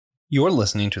You're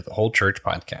listening to the Whole Church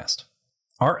Podcast.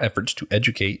 Our efforts to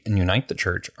educate and unite the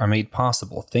church are made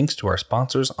possible thanks to our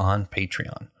sponsors on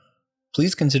Patreon.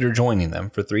 Please consider joining them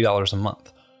for $3 a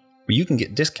month, where you can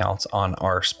get discounts on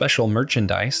our special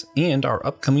merchandise and our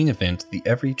upcoming event, the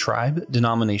Every Tribe,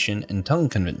 Denomination, and Tongue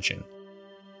Convention.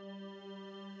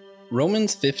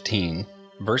 Romans 15,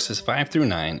 verses 5 through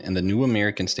 9 in the New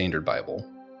American Standard Bible.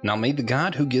 Now may the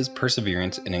God who gives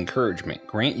perseverance and encouragement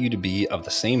grant you to be of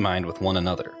the same mind with one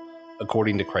another,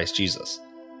 according to Christ Jesus,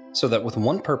 so that with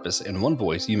one purpose and one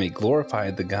voice you may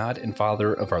glorify the God and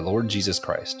Father of our Lord Jesus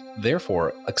Christ.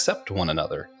 Therefore, accept one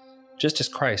another, just as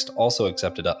Christ also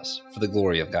accepted us, for the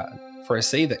glory of God. For I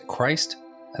say that Christ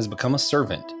has become a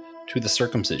servant to the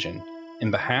circumcision,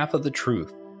 in behalf of the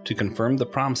truth, to confirm the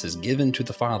promises given to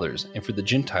the fathers, and for the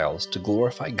Gentiles to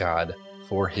glorify God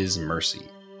for his mercy.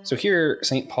 So here,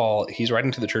 St. Paul, he's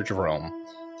writing to the Church of Rome.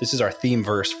 This is our theme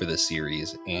verse for this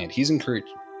series, and he's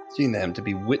encouraging them to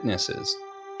be witnesses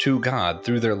to God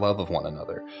through their love of one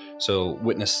another. So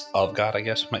witness of God, I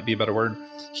guess, might be a better word.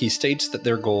 He states that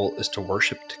their goal is to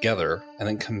worship together and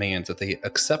then commands that they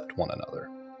accept one another.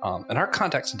 In our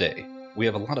context today, we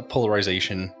have a lot of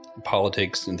polarization in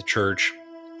politics, in the church,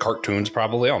 cartoons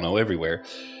probably, I don't know, everywhere.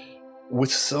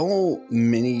 With so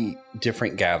many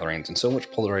different gatherings and so much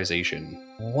polarization,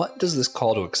 what does this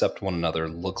call to accept one another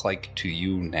look like to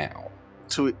you now?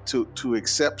 To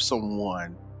accept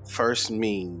someone first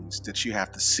means that you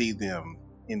have to see them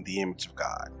in the image of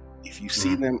God. If you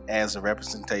see them as a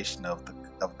representation of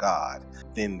God,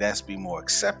 then that's be more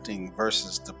accepting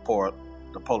versus the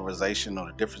polarization or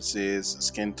the differences, the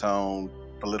skin tone,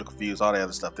 political views, all that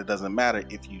other stuff. That doesn't matter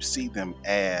if you see them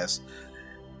as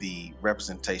the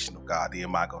representation of God, the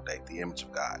imago Dei, the image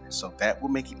of God. So that will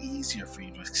make it easier for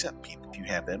you to accept people if you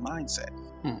have that mindset.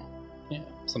 Yeah,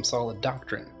 some solid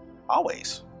doctrine.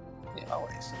 Always. Yeah.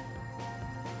 Always.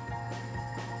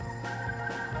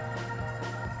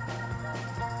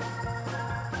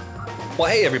 Well,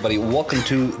 hey, everybody. Welcome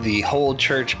to the Whole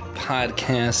Church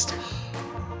Podcast,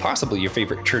 possibly your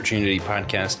favorite Church Unity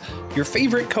podcast. Your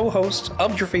favorite co-host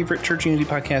of your favorite Church Unity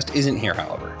podcast isn't here,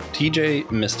 however.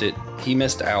 TJ missed it. He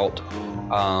missed out.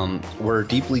 We're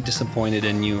deeply disappointed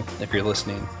in you if you're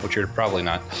listening, which you're probably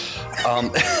not.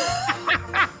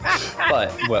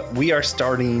 But we are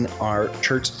starting our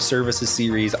church services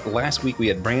series. Last week we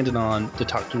had Brandon on to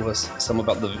talk to us some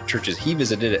about the churches he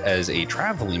visited as a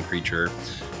traveling preacher.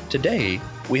 Today,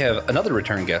 we have another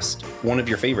return guest, one of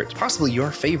your favorites, possibly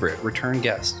your favorite return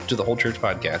guest to the Whole Church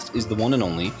Podcast is the one and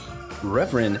only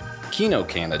Reverend Keno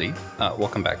Kennedy.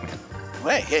 Welcome back, man.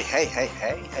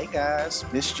 Hey, guys.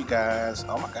 Missed you guys.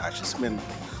 Oh my gosh, it's been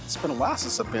a while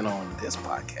since I've been on this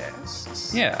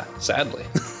podcast. Yeah, sadly.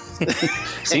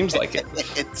 Seems like it.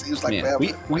 It seems like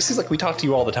we seems like we talk to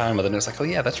you all the time, but then it's like, oh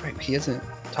yeah, that's right. He hasn't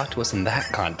talked to us in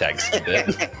that context a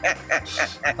bit.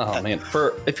 Oh man!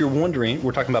 If you're wondering,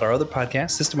 we're talking about our other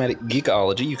podcast, Systematic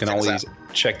Geekology. You can always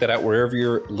check that out wherever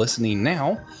you're listening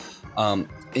now.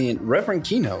 And Reverend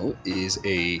Keno is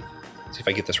see if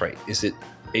I get this right. Is it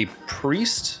a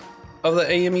priest of the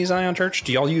AME Zion Church?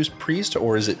 Do y'all use priest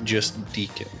or is it just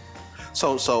deacon?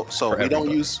 So we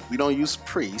don't use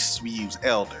priests. We use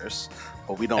elders,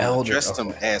 but we don't address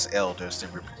them as elders.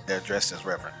 They're addressed as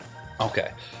reverend.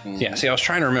 Okay. Yeah. See, I was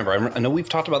trying to remember. I know we've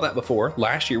talked about that before.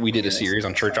 Last year we did a series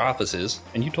on church offices,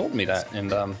 and you told me that,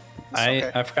 and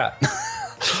I forgot.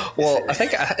 Well, I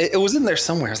think it was in there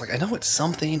somewhere. I was like, I know it's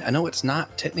something. I know it's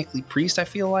not technically priest, I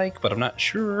feel like, but I'm not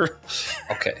sure.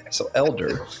 Okay. So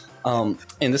elder. And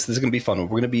this is going to be fun. We're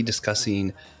going to be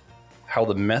discussing how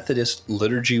the Methodist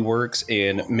liturgy works,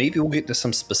 and maybe we'll get to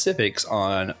some specifics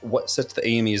on what sets the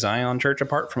AME Zion Church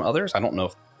apart from others. I don't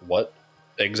know what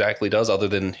exactly does other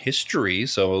than history,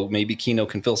 so maybe Keno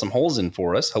can fill some holes in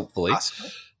for us, hopefully.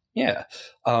 Awesome. Yeah.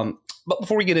 But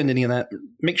before we get into any of that,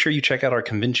 make sure you check out our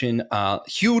convention.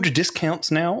 Huge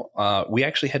discounts now. We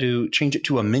actually had to change it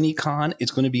to a mini con.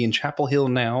 It's going to be in Chapel Hill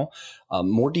now.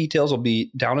 More details will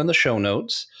be down in the show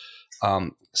notes.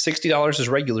 $60 is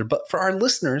regular, but for our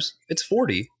listeners, it's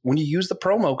 $40 when you use the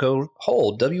promo code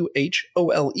WHOLE, WHOLE,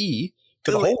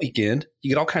 for the whole weekend.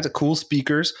 You get all kinds of cool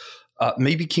speakers.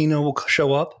 Maybe Keno will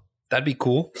show up. That'd be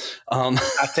cool.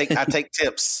 I take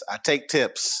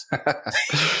tips.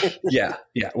 Yeah.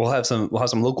 We'll have some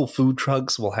local food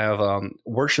trucks. We'll have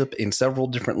worship in several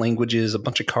different languages, a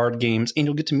bunch of card games, and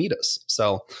you'll get to meet us.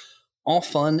 So all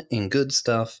fun and good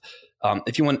stuff.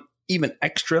 If you want even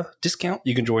extra discount,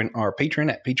 you can join our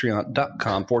Patreon at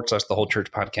patreon.com/the Whole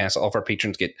Church Podcast. All of our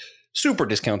patrons get super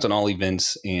discounts on all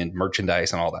events and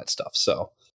merchandise and all that stuff.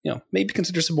 So, maybe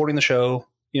consider supporting the show.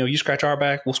 You scratch our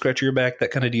back, we'll scratch your back,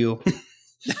 that kind of deal.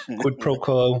 Quid pro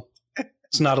quo.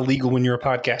 It's not illegal when you're a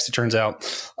podcast, it turns out.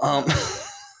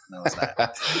 No, it's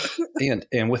not.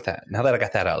 and with that, now that I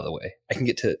got that out of the way, I can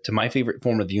get to my favorite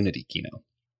form of unity, Kino.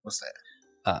 What's that?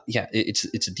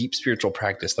 It's a deep spiritual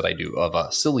practice that I do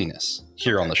of silliness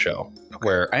here on the show,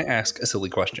 where I ask a silly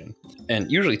question, and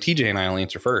usually TJ and I will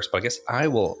answer first, but I guess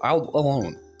I'll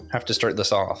alone have to start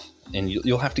this off, and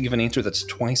you'll have to give an answer that's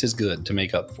twice as good to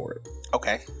make up for it.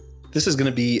 Okay. This is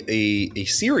going to be a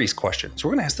series question, so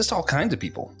we're going to ask this to all kinds of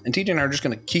people, and TJ and I are just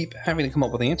going to keep having to come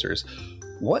up with answers.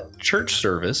 What church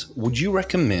service would you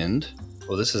recommend?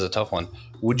 Well, this is a tough one.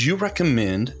 Would you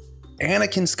recommend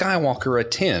Anakin Skywalker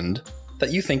attend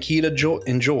that you think he'd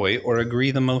enjoy or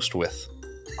agree the most with?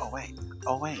 Oh, wait.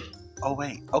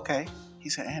 Okay. He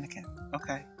said Anakin.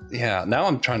 Okay. Yeah, now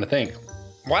I'm trying to think.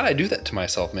 Why'd I do that to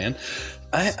myself, man?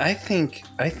 I think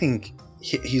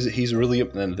he's really,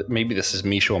 and maybe this is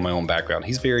me showing my own background.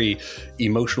 He's very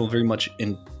emotional, very much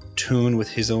in tune with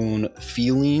his own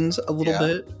feelings a little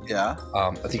bit. Yeah.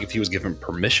 I think if he was given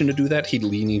permission to do that, he'd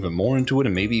lean even more into it,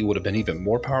 and maybe he would have been even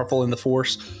more powerful in the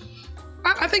Force.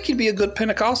 I think he'd be a good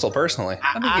Pentecostal, personally.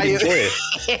 I think he'd enjoy it.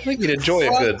 I think he'd enjoy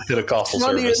a good Pentecostal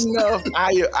service. Funny enough,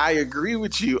 I agree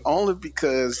with you only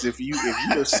because if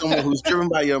you're someone who's driven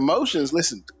by your emotions,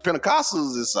 listen,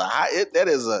 Pentecostals is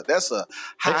that's a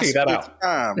high spirited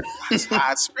time. It's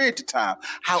high spirited time.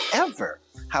 However,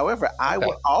 I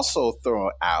would also throw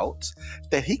out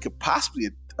that he could possibly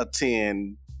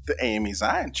attend the AME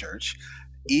Zion Church.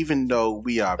 Even though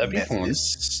we are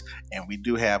Methodists and we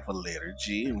do have a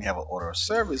liturgy and we have an order of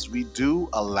service, we do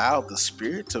allow the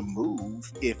Spirit to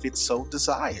move if it so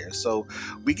desires. So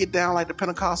we get down like the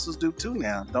Pentecostals do too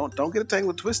now. Don't get a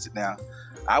tangle twisted now.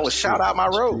 I would shout out my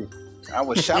robe.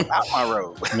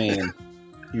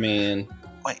 Man.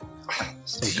 Wait.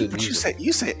 You said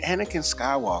Anakin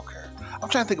Skywalker. I'm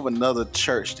trying to think of another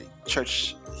church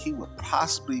he would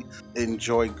possibly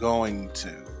enjoy going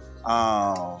to.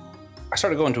 I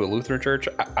started going to a Lutheran church.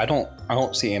 I don't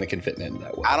see Anakin fitting in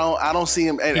that way. I don't see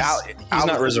him. And he's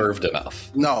not reserved enough.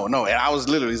 No. And I was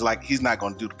literally like, he's not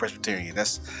going to do the Presbyterian.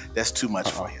 That's too much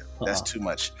for him. That's too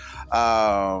much.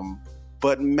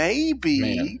 But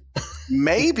maybe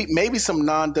some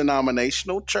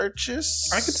non-denominational churches.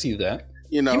 I could see that.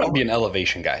 You know, he might be an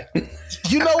elevation guy.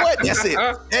 You know what? That's it.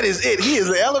 That is it. He is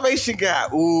an elevation guy.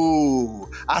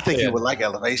 Ooh, I think he would like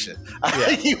elevation.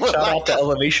 Shout out to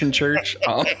Elevation Church.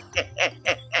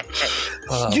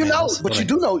 You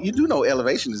do know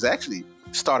elevation is actually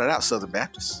started out Southern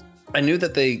Baptist. I knew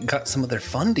that they got some of their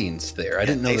fundings there. I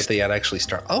didn't know that they had actually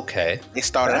started. Okay. They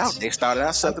started out Southern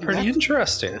Baptist. Pretty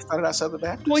interesting. They started out Southern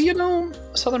Baptist. Well,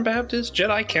 Southern Baptist,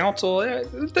 Jedi Council,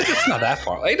 it's not that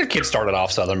far. Either kid started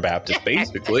off Southern Baptist,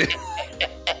 basically.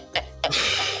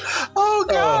 Oh,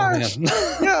 gosh.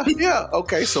 Yeah.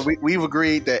 Okay, so we've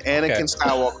agreed that Anakin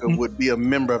Skywalker would be a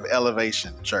member of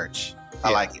Elevation Church.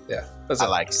 I like it. Yeah. That's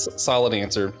a solid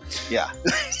answer. Yeah.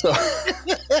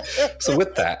 So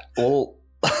with that, we'll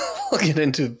get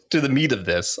into the meat of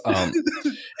this. And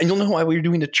you'll know why we're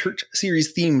doing a church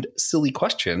series themed silly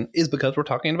question is because we're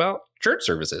talking about church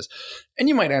services. And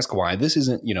you might ask why. This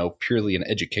isn't, purely an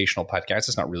educational podcast.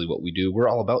 It's not really what we do. We're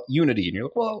all about unity. And you're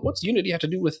like, well, what's unity have to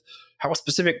do with how a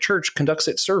specific church conducts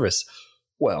its service?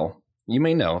 Well, you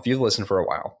may know if you've listened for a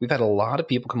while, we've had a lot of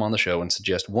people come on the show and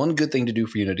suggest one good thing to do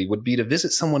for unity would be to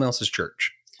visit someone else's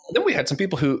church. Then we had some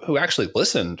people who actually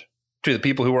listened to the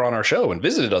people who were on our show and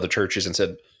visited other churches and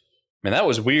said, man, that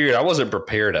was weird. I wasn't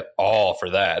prepared at all for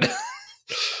that.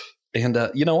 And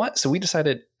you know what? So we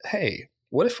decided, hey,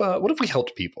 what if we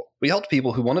helped people? We helped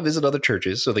people who want to visit other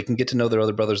churches so they can get to know their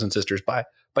other brothers and sisters by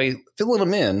filling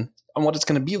them in on what it's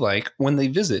going to be like when they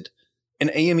visit an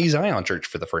AME Zion Church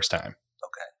for the first time.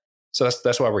 Okay. So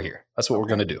that's why we're here. That's what we're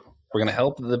going to do. We're going to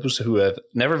help those who have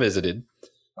never visited.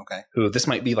 Okay. Who this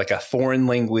might be like a foreign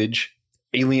language,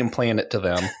 alien planet to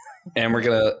them. And we're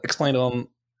going to explain to them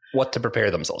what to prepare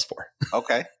themselves for.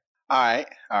 Okay. All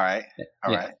right.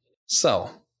 So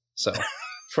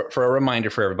for a reminder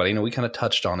for everybody, we kind of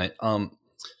touched on it.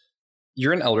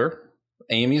 You're an elder,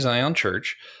 AME Zion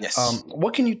Church. Yes.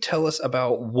 What can you tell us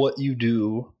about what you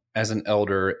do as an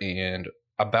elder and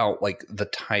about like the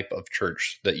type of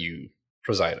church that you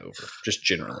preside over, just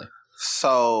generally?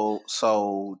 So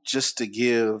just to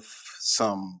give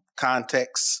some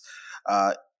context,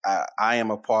 I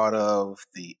am a part of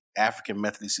the African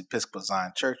Methodist Episcopal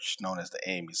Zion Church, known as the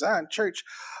AME Zion Church,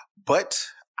 but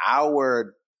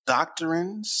our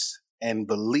doctrines and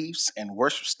beliefs and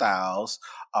worship styles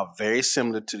are very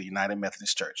similar to the United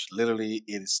Methodist Church. Literally,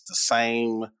 it's the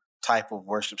same type of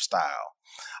worship style.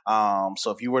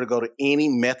 So if you were to go to any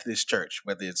Methodist church,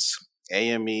 whether it's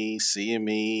AME,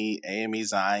 CME, AME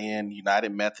Zion,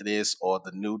 United Methodist, or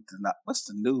the new, what's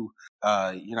the new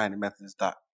United Methodist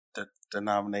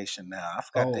denomination now? I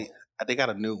forgot. Oh, they got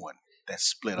a new one that's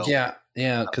split over. Yeah,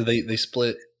 because they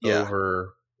split Yeah.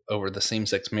 over the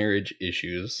same-sex marriage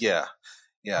issues. Yeah.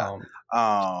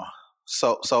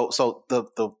 So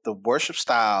the worship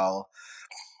style.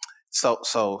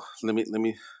 So let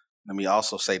me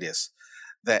also say this,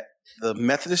 that the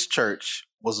Methodist Church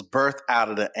was birthed out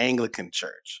of the Anglican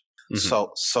Church. Mm-hmm.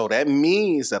 So that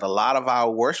means that a lot of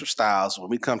our worship styles, when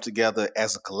we come together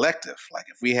as a collective, like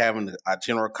if we having a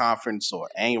general conference or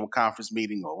annual conference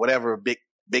meeting or whatever, big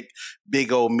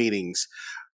old meetings,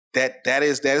 that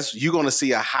is you're going to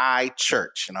see a high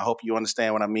church. And I hope you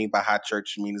understand what I mean by high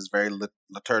church. I mean, it's very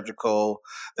liturgical.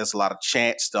 There's a lot of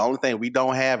chants. The only thing we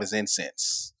don't have is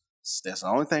incense. That's the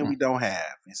only thing we don't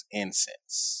have is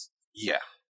incense. Yeah.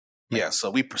 So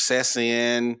we process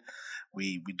in,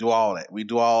 we do all that. We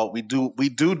do all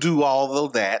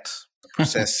of that. The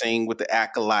processing with the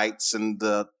acolytes and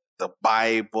the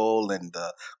Bible and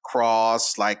the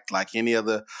cross, like any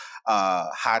other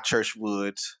high church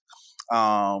would.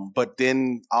 But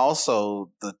then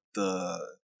also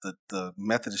the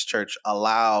Methodist Church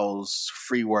allows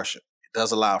free worship. It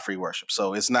does allow free worship.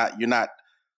 So you're not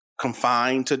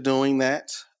confined to doing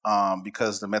that,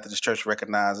 because the Methodist Church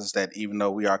recognizes that even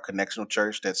though we are a connectional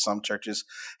church, that some churches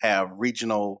have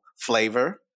regional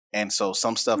flavor. And so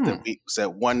some stuff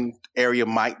that one area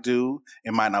might do,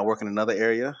 it might not work in another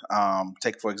area.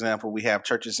 Take, for example, we have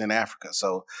churches in Africa.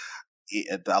 So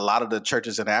a lot of the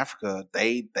churches in Africa,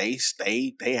 they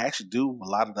actually do a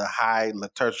lot of the high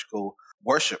liturgical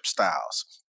worship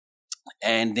styles.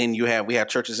 And then we have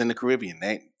churches in the Caribbean.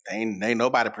 Ain't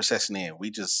nobody processing in. We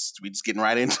just getting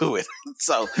right into it.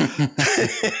 So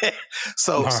it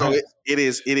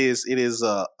is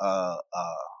a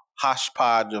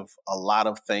hodgepodge of a lot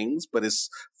of things, but it's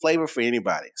flavor for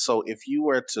anybody. So if you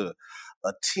were to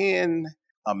attend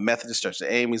a Methodist church,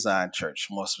 the AME Zion Church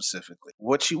more specifically,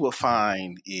 what you will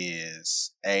find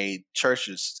is a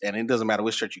churches, and it doesn't matter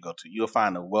which church you go to, you'll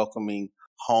find a welcoming,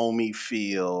 homey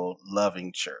feel,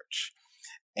 loving church.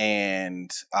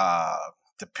 And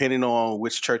depending on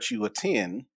which church you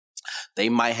attend, they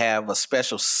might have a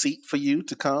special seat for you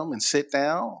to come and sit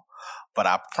down. But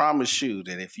I promise you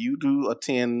that if you do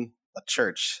attend a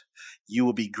church, you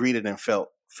will be greeted and felt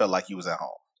like you was at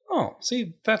home. Oh,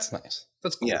 see, that's nice.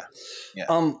 That's cool. Yeah.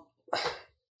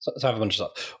 So I have a bunch of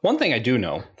stuff. One thing I do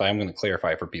know that I'm going to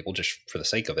clarify for people, just for the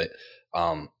sake of it,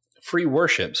 free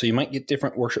worship. So you might get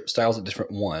different worship styles at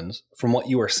different ones. From what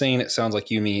you are saying, it sounds like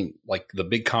you mean like the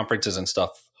big conferences and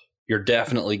stuff. You're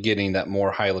definitely getting that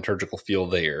more high liturgical feel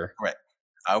there. Right.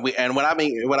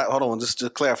 Hold on, just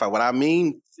to clarify, what I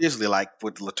mean seriously, like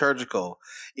with liturgical,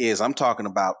 is I'm talking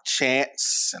about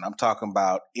chants, and I'm talking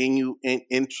about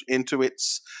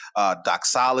intuits,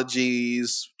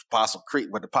 doxologies, Apostle Creed.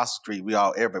 With the Apostle Creed, we're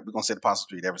gonna say the Apostle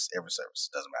Creed every service.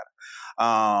 Doesn't matter.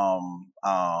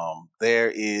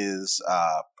 There is,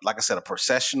 like I said, a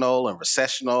processional and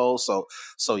recessional. So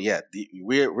yeah,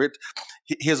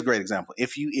 here's a great example.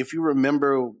 If you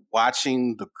remember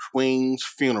watching the Queen's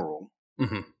funeral.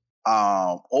 Mm-hmm.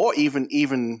 Or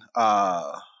even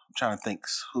I'm trying to think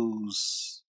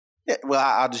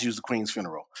I'll just use the Queen's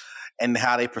funeral and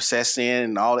how they process in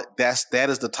and all that. That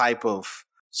is the type of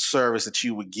service that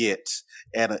you would get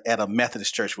at a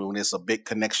Methodist church when it's a big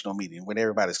connectional meeting when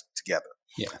everybody's together.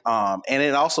 Yeah. And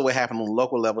it also what happens on the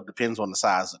local level depends on the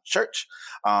size of the church.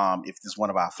 If it's one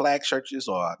of our flag churches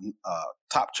or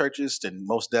top churches, then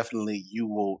most definitely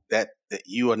that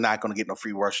you are not going to get no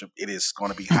free worship. It is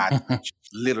going to be high church,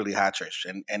 literally high church.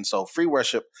 And so free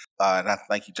worship, and I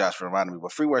thank you, Josh, for reminding me,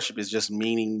 but free worship is just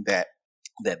meaning that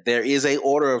there is a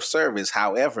order of service.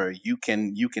 However, you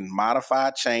can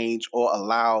modify, change, or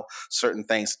allow certain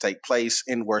things to take place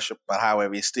in worship. But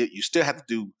however, you still have to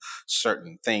do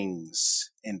certain things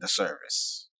in the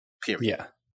service. Period.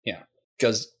 Yeah.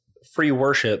 Because free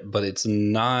worship, but it's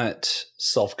not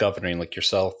self-governing like your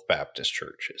South Baptist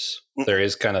churches. Mm-hmm. There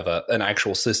is kind of an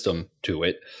actual system to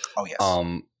it. Oh yes.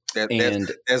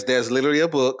 There's literally a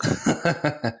book.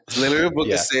 There's literally a book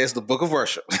that says the Book of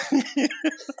Worship.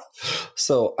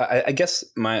 So I guess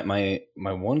my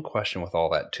one question with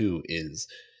all that too is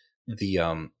the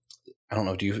I don't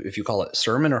know, if you call it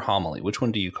sermon or homily? Which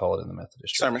one do you call it in the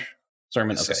Methodist Church?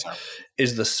 Sermon. Okay. Sermon.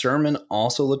 Is the sermon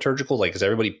also liturgical? Like, is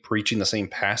everybody preaching the same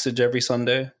passage every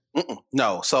Sunday?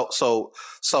 No. So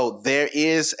there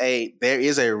is a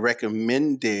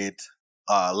recommended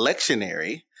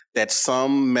lectionary that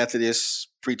some Methodist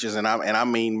preachers, and I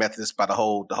mean Methodist by the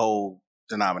whole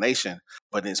denomination,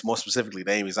 but it's more specifically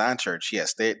the AME Zion Church.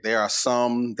 Yes, there are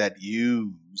some that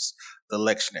use the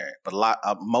lectionary, but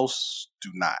most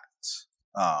do not.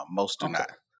 Most do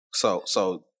not.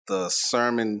 So the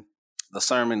sermon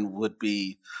would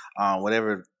be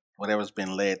whatever's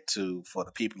been led to for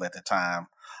the people at the time,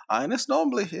 and it's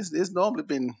normally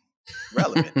been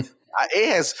relevant.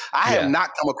 I have not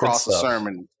come across a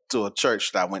sermon to a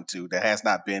church that I went to that has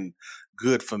not been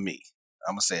good for me.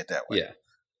 I'm gonna say it that way. Yeah,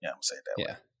 I'm gonna say it that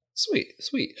way.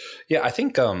 Sweet. Yeah, I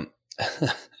think we're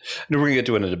gonna get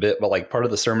to it in a bit, but like part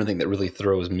of the sermon thing that really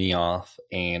throws me off,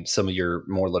 and some of your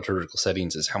more liturgical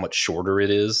settings, is how much shorter it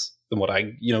is than what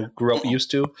I grew up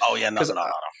used to. Oh yeah, no.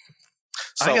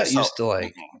 I got used to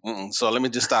like. So let me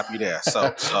just stop you there.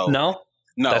 So no,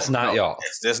 that's not y'all.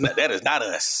 That is not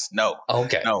us. No.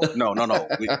 Okay. No.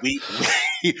 We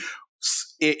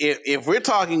if we're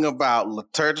talking about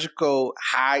liturgical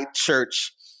high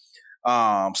church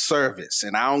service,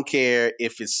 and I don't care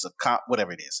if it's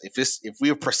whatever it is. If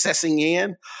we're processing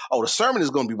in, the sermon is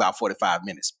going to be about 45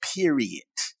 minutes. Period.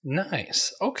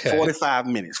 Nice. Okay. 45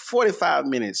 minutes. 45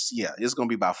 minutes. Yeah, it's going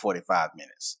to be about 45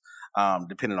 minutes,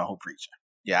 depending on who preaching.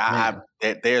 Yeah,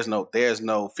 there's no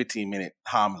 15-minute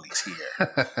homilies here.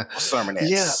 Sermonettes.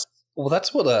 Yeah. Well,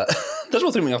 that's what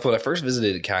threw me off when I first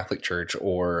visited a Catholic church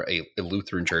or a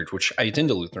Lutheran church, which I attend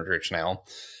a Lutheran church now.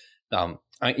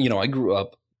 I grew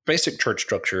up basic church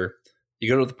structure.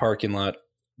 You go to the parking lot.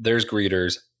 There's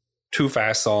greeters, 2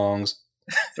 fast songs,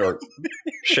 or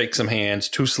shake some hands,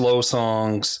 2 slow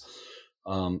songs,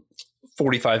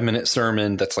 45-minute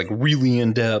sermon that's like really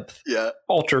in depth. Yeah.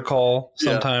 Altar call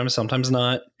sometimes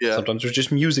not. Yeah. Sometimes there's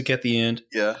just music at the end.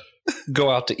 Yeah. Go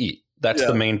out to eat. That's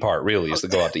the main part, really, is to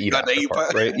go out to eat.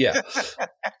 Part, right? Yeah.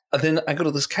 And then I go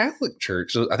to this Catholic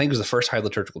church. So I think it was the first high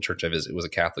liturgical church I visited. It was a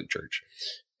Catholic church.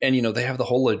 And, they have the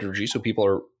whole liturgy. So people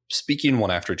are speaking one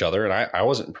after each other. And I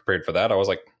wasn't prepared for that. I was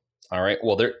like, all right,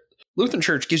 well, Lutheran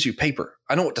church gives you paper.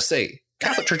 I know what to say.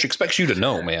 Catholic church expects you to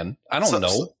know, man. I don't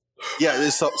know.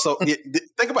 So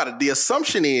think about it. The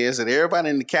assumption is that everybody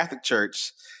in the Catholic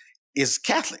church is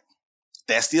Catholic.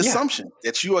 That's the assumption,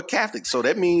 that you are Catholic. So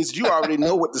that means you already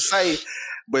know what to say.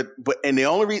 But the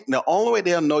only way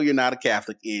they'll know you're not a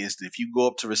Catholic is if you go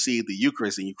up to receive the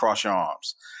Eucharist and you cross your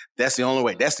arms. That's the only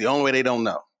way. That's the only way they don't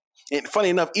know. And funny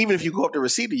enough, even if you go up to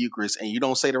receive the Eucharist and you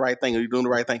don't say the right thing or you're doing the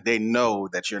right thing, they know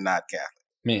that you're not Catholic.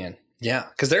 Man, yeah,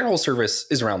 because their whole service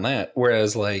is around that.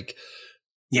 Whereas, like,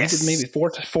 we did maybe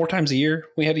four times a year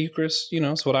we had a Eucharist.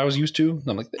 It's what I was used to. And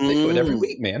I'm like, they do it every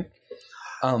week, man.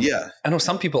 I know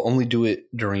some people only do it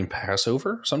during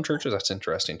Passover. Some churches, that's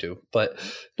interesting too. But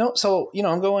no, so,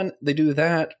 I'm going, they do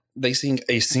that. They sing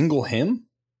a single hymn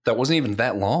that wasn't even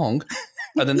that long.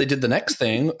 And then they did the next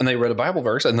thing and they read a Bible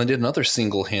verse and they did another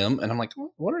single hymn. And I'm like,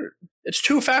 it's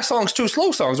 2 fast songs, 2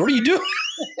 slow songs. What are you doing?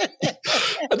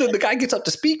 And then the guy gets up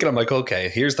to speak and I'm like, okay,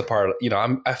 here's the part,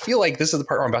 I feel like this is the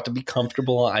part where I'm about to be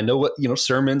comfortable. I know what,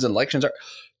 sermons and lections are.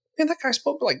 And that guy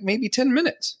spoke for like maybe 10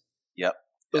 minutes. Yep.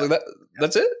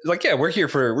 That's it. Like, yeah, we're here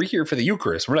for the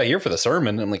Eucharist. We're not here for the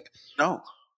sermon. I'm like, no.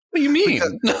 What do you mean?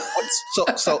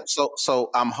 So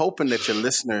I'm hoping that your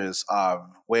listeners are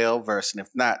well versed, and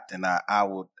if not, then I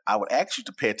would ask you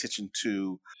to pay attention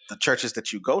to the churches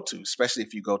that you go to, especially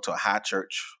if you go to a high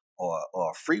church or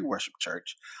a free worship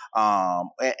church,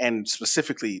 and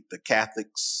specifically the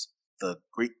Catholics, the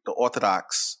Greek, the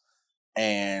Orthodox,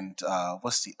 and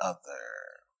what's the other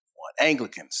one?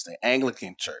 Anglicans, the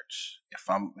Anglican Church. If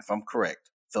I'm correct.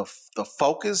 The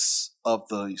focus of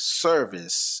the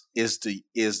service is the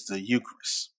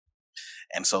Eucharist,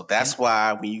 and so that's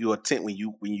why when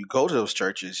you go to those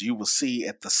churches, you will see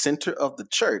at the center of the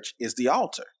church is the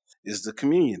altar, is the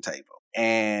communion table,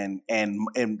 and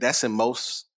that's in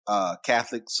most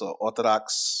Catholics or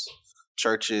Orthodox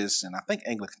churches, and I think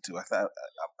Anglican too.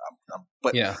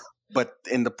 But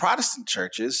in the Protestant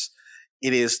churches,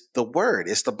 it is the Word,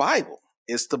 it's the Bible,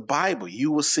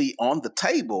 You will see on the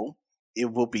table.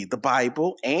 It will be the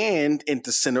Bible, and in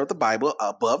the center of the Bible,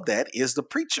 above that, is the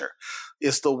preacher.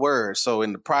 It's the word. So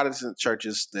in the Protestant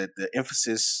churches, the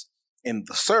emphasis in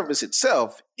the service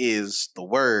itself is the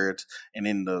word, and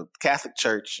in the Catholic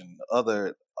Church and the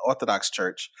other Orthodox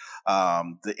Church,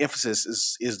 the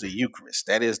emphasis is the Eucharist.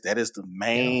 That is the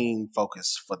main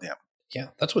focus for them. Yeah,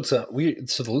 that's what's weird.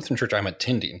 So the Lutheran church I'm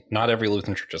attending, not every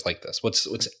Lutheran church is like this. What's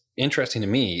interesting to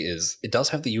me is it does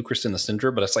have the Eucharist in the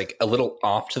center, but it's like a little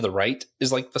off to the right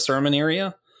is like the sermon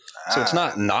area. So it's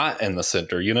not in the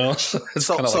center, It's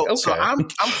so I'm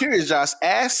curious, Josh.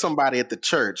 Ask somebody at the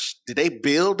church, did they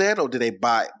build that or did they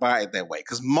buy it that way?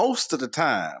 Because most of the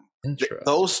time, Interesting.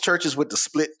 Those churches with the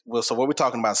split, well, so what we're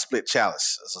talking about, split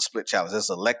chalice. It's a split chalice. There's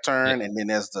a lectern, and then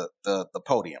there's the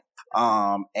podium.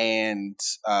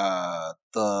 It's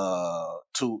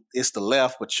the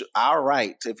left, but our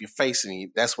right, if you're facing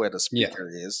it, that's where the speaker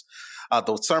is.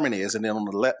 The sermon is, and then on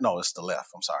the left, no, it's the left.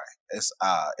 I'm sorry. It's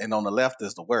and on the left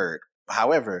is the word.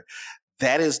 However,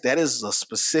 that is a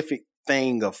specific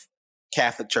thing of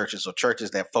Catholic churches or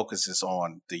churches that focuses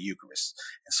on the Eucharist.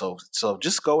 And so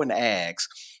just go and ask,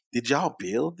 did y'all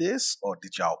build this or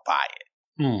did y'all buy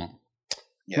it?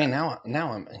 Yeah. Man,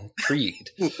 now I'm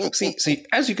intrigued. see,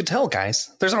 as you could tell,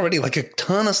 guys, there's already like a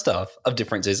ton of stuff of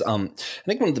differences. I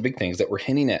think one of the big things that we're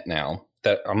hinting at now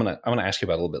that I'm gonna ask you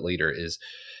about a little bit later is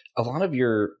a lot of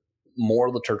your more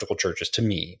liturgical churches. To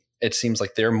me, it seems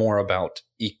like they're more about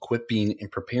equipping and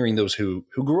preparing those who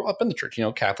grew up in the church.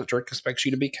 Catholic Church expects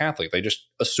you to be Catholic. They just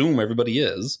assume everybody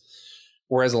is.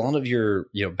 Whereas a lot of your,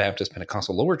 Baptist,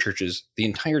 Pentecostal, lower churches, the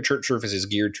entire church service is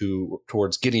geared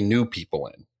towards getting new people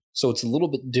in. So it's a little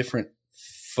bit different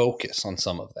focus on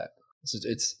some of that.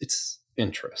 It's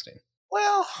interesting.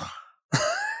 Well,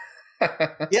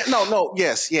 yeah, no,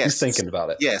 yes. He's thinking about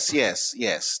it. Yes.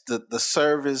 The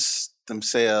service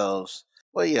themselves.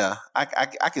 Well, yeah, I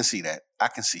can see that. I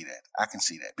can see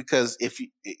that because if you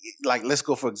like, let's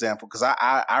go for example, because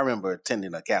I remember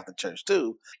attending a Catholic church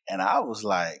too, and I was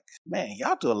like, man,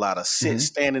 y'all do a lot of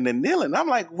standing, and kneeling. I'm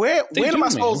like, when am I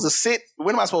supposed to sit?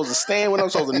 When am I supposed to stand? When am I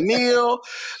supposed to kneel?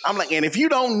 I'm like, and if you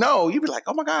don't know, you'd be like,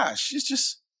 oh my gosh, it's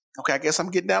just. Okay, I guess I'm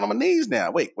getting down on my knees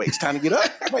now. Wait, it's time to get up.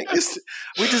 We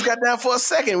just got down for a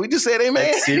second. We just said amen.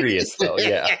 That's serious though,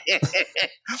 yeah.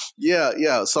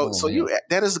 yeah. So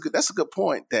that's a good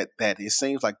point that it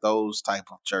seems like those type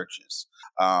of churches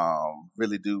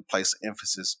really do place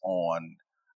emphasis on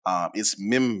its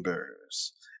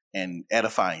members and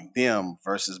edifying them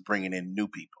versus bringing in new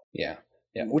people. Yeah.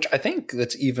 Which I think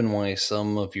that's even why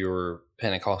some of your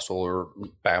Pentecostal or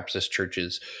Baptist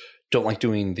churches don't like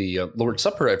doing the Lord's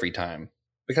Supper every time,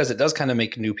 because it does kind of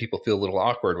make new people feel a little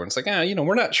awkward when it's like,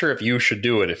 we're not sure if you should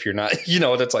do it if you're not,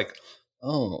 that's like,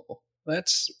 oh,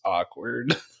 that's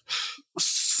awkward.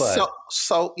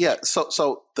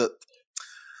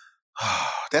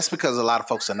 That's because a lot of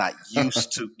folks are not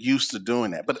used to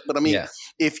doing that. But I mean,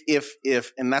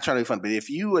 if and not trying to be funny, but if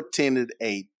you attended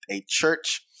a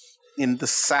church in the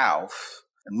South,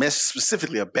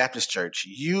 specifically a Baptist church,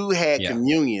 you had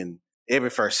communion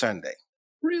every first Sunday.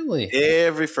 Really?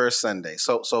 Every first Sunday.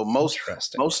 So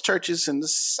most churches in the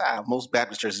South, most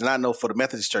Baptist churches, and I know for the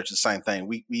Methodist church, the same thing.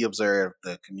 We observe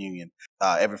the communion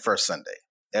every first Sunday.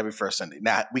 Every first Sunday.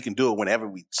 Now, we can do it whenever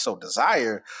we so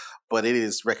desire, but it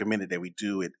is recommended that we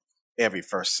do it every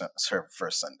first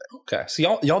Sunday. Okay.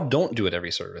 So y'all don't do it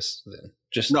every service then?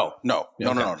 Just No.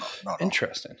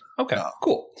 Interesting. Okay,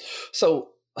 cool. So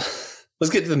let's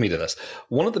get to the meat of this.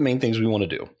 One of the main things we want to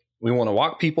do, we want to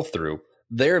walk people through.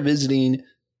 They're visiting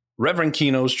Reverend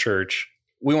Keno's church.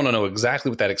 We want to know exactly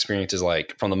what that experience is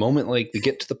like from the moment they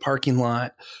get to the parking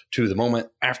lot to the moment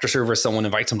after service, someone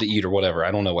invites them to eat or whatever.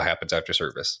 I don't know what happens after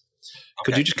service. Okay.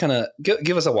 Could you just kind of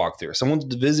give us a walkthrough? Someone's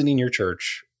visiting your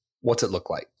church. What's it look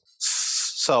like?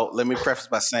 So let me preface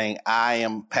by saying I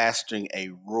am pastoring a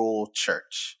rural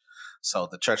church. So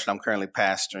the church that I'm currently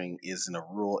pastoring is in a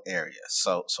rural area.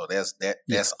 So there's that.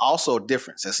 Yeah. That's also a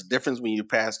difference. There's a difference when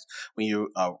you're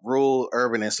rural,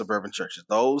 urban, and suburban churches.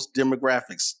 Those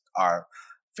demographics are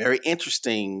very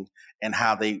interesting in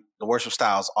how the worship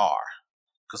styles are.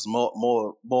 Because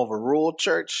more of a rural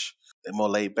church, they're more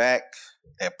laid back.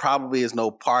 There probably is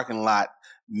no parking lot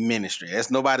ministry.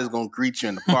 Nobody's going to greet you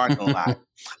in the parking lot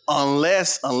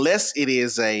unless it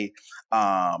is a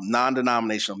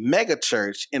non-denominational mega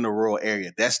church in a rural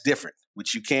area. That's different,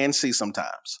 which you can see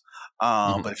sometimes.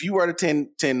 But if you were to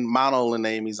attend Mount Olin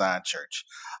AME Zion Church,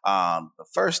 the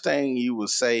first thing you would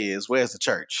say is, "Where's the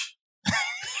church?"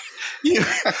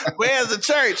 Where's the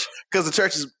church? Because the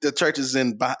church is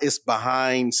it's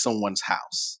behind someone's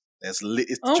house.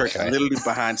 The church is literally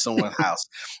behind someone's house.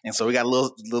 And so we got a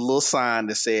little sign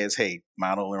that says, "Hey,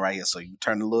 Mount Olin right here." So you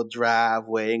turn the little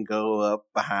driveway and go up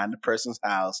behind the person's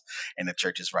house, and the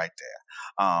church is right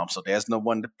there. So there's no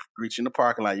one to greet you in the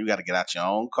parking lot. You got to get out your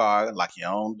own car, lock your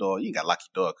own door. You got to lock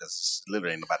your door because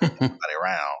literally ain't nobody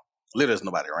around. Literally there's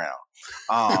nobody around.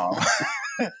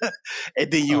 And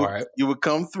then you would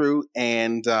come through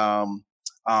and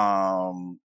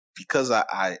because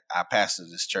I pastor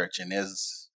this church, and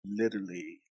there's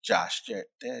literally, Josh,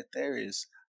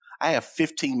 I have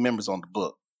 15 members on the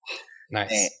book.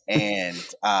 Nice. And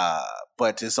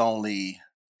but it's only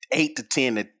 8 to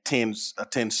 10 that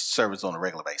attend service on a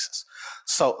regular basis.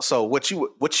 So what you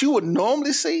would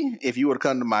normally see if you were to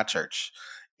come to my church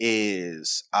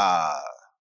is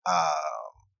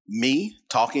me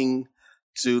talking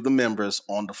to the members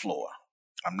on the floor.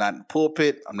 I'm not in the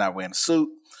pulpit. I'm not wearing a suit.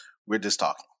 We're just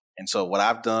talking. And so what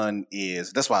I've done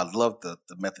is, that's why I love the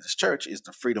Methodist Church, is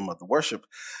the freedom of the worship.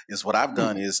 Is what I've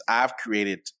done is I've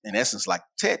created, in essence, like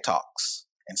TED Talks.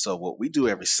 And so what we do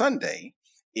every Sunday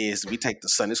is we take the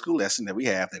Sunday school lesson that we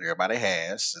have, that everybody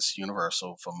has. It's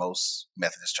universal for most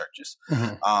Methodist churches.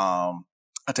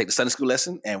 I take the Sunday school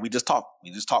lesson and we just talk.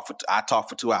 I talk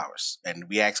for 2 hours, and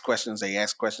we ask questions. They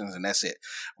ask questions, and that's it.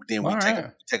 Then we take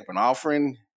up an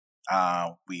offering.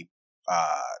 Then we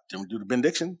do the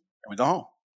benediction, and we go home.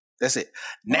 That's it.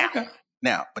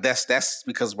 Now, but that's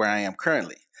because where I am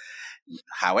currently.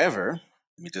 However,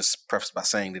 let me just preface by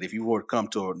saying that if you were to come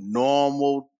to a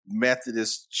normal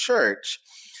Methodist church,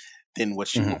 then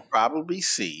what you will probably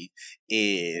see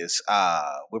is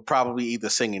we're probably either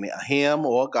singing a hymn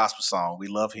or a gospel song. We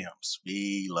love hymns.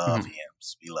 We love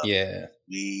hymns. We love hymns.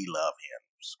 We love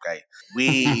hymns. Okay.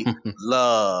 We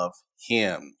love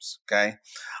hymns. Okay.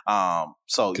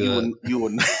 So Good. you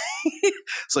will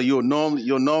so you'll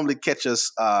normally catch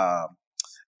us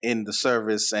in the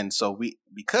service. And so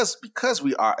because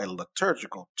we are a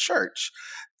liturgical church,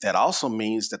 that also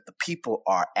means that the people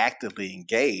are actively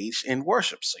engaged in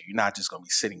worship. So you're not just going to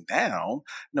be sitting down.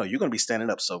 No, you're going to be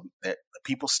standing up. So that the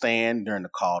people stand during the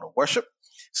call to worship.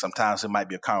 Sometimes it might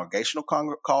be a congregational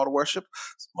call to worship.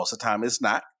 Most of the time it's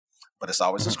not, but it's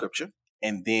always in scripture.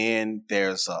 And then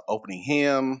there's an opening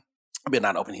hymn.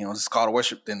 Not opening hymn, it's call to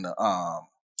worship. Then the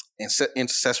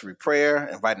intercessory prayer,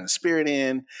 inviting the Spirit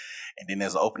in. And then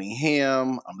there's an opening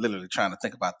hymn. I'm literally trying to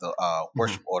think about the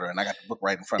worship order, and I got the book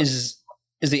right in front of me.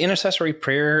 Is the intercessory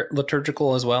prayer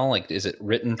liturgical as well? Like, is it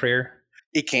written prayer?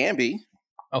 It can be.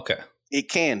 Okay.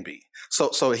 It can be. So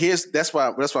that's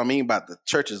what I mean by the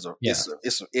churches.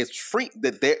 It's free.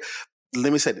 That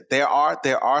let me say that there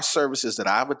are services that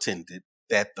I've attended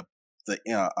that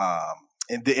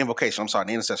the invocation. I'm sorry,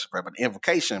 the intercessory prayer, but the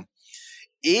invocation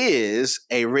is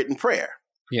a written prayer.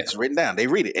 Yeah. It's written down. They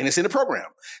read it, and it's in the program.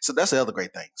 So that's the other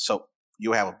great thing. So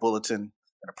you have a bulletin and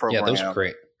a program. Yeah, those are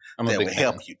great.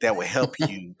 That would help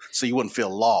you so you wouldn't feel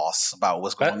lost about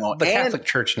what's going on. The Catholic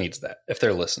Church needs that if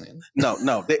they're listening.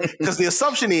 No, because the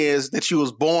assumption is that you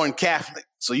was born Catholic,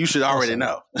 so you should already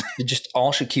know. You just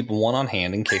all should keep one on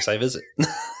hand in case I visit.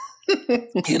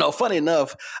 Funny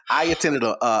enough, I attended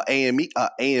a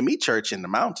AME church in the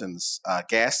mountains,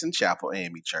 Gaston Chapel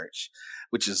AME Church,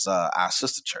 which is our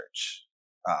sister church.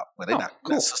 Well, they're not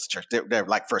sister church. They're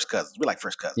like first cousins. We're like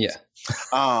first cousins. Yeah.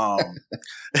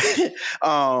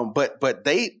 But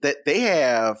they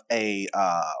have a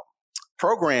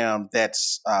program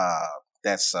that's oh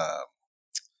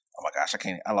my gosh,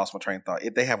 I lost my train of thought.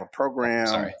 They have a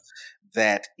program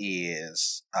that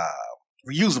is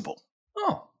reusable.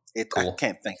 Oh, cool. I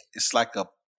can't think. It's like a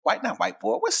not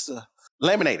whiteboard. What's the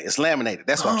laminated? It's laminated.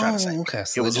 That's what I'm trying to say. Okay.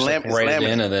 So it was laminated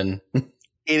in and then.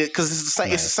 Because it's the same.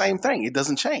 Nice. It's the same thing. It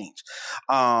doesn't change.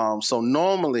 So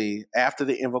normally after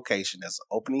the invocation, there's an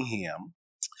opening hymn,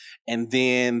 and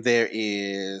then there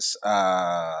is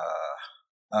the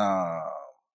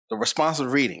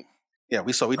responsive reading. Yeah,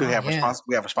 we have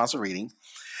responsive reading.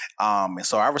 And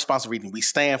so our responsive reading, we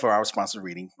stand for our responsive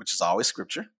reading, which is always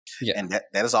scripture. Yeah. And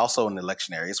that is also in the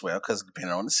lectionary as well, because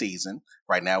depending on the season.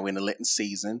 Right now we're in the Lenten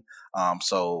season.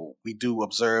 So we do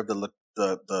observe the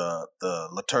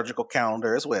liturgical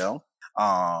calendar as well.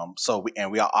 Our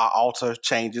altar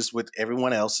changes with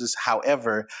everyone else's.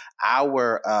 However,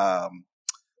 our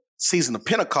season of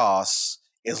Pentecost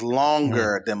is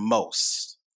longer than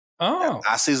most. Oh,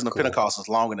 our season of Pentecost is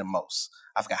longer than most.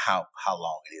 I forgot how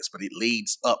long it is, but it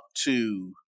leads up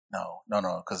to no,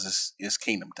 because it's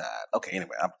Kingdom Tide. Okay,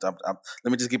 anyway,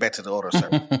 let me just get back to the order of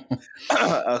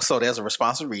service. So there's a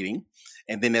responsive reading,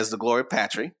 and then there's the Gloria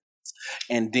Patri.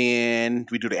 And then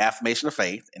we do the affirmation of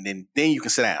faith, and then you can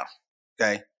sit down.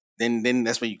 Okay, then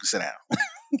that's when you can sit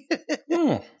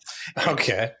down.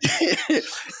 Okay.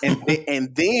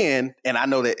 and I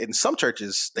know that in some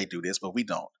churches they do this, but we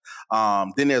don't.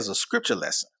 Then there's a scripture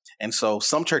lesson, and so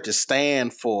some churches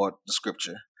stand for the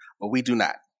scripture, but we do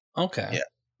not. Okay. Yeah,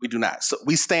 we do not. So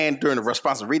we stand during the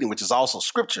responsive reading, which is also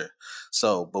scripture.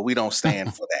 So, but we don't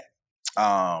stand for that.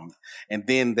 And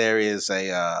then there is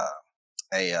a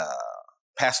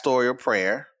pastoral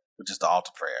prayer, which is the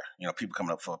altar prayer. People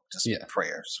coming up for just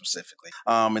prayer specifically.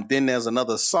 And then there's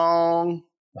another song.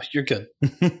 Oh, you're good.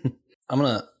 I'll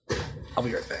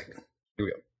be right back. Here we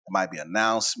go. There might be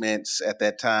announcements at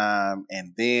that time.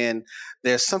 And then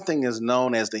there's something is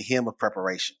known as the hymn of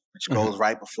preparation, which goes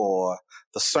right before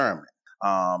the sermon.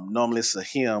 Normally it's a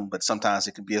hymn, but sometimes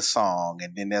it can be a song.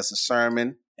 And then there's a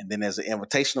sermon. And then there's an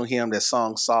invitational hymn that's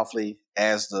sung softly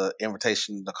as the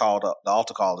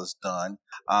altar call is done.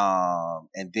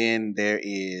 And then there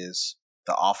is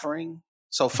the offering.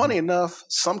 So funny enough,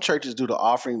 some churches do the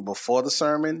offering before the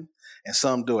sermon and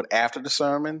some do it after the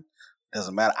sermon.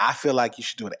 Doesn't matter. I feel like you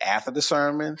should do it after the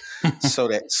sermon so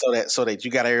that you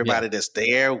got everybody that's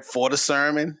there for the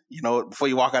sermon. You know, before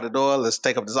you walk out the door, let's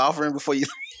take up this offering before you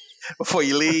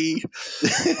leave.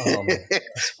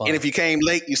 And if you came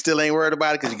late, you still ain't worried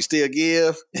about it because you can still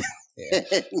give. Yeah.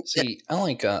 See, I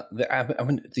like I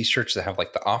went to these churches that have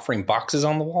like the offering boxes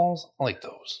on the walls. I like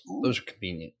those. Ooh. Those are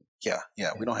convenient. Yeah.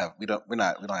 We don't have.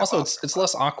 Also, it's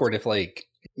less awkward if like,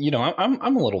 you know,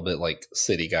 I'm a little bit like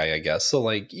city guy, I guess. So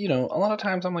like, you know, a lot of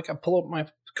times I'm like,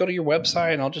 go to your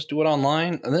website and I'll just do it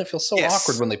online. And then it feels so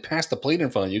awkward when they pass the plate in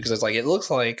front of you because it's like, it looks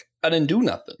like I didn't do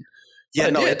nothing. Yeah,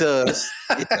 no, it does.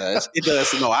 It does. It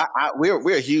does. No,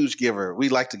 we're a huge giver. We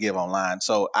like to give online.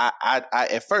 So I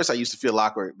at first I used to feel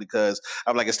awkward because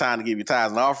I'm like, it's time to give you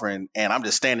tithes and offering, and I'm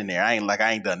just standing there. I ain't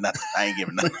done nothing. I ain't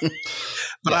giving nothing.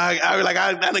 But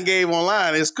I done gave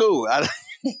online. It's cool.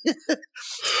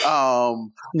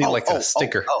 Need a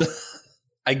sticker.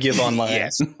 I give online.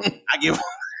 Yes, I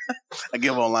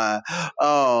give online.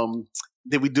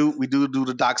 Then we do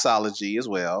the doxology as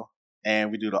well.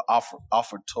 And we do the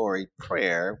offertory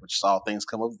prayer, which is all things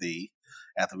come of thee,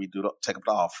 after we take up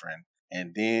the offering.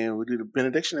 And then we do the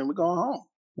benediction and we're going home.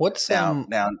 What's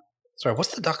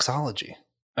what's the doxology?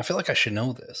 I feel like I should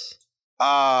know this.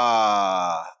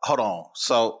 Hold on.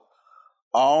 So,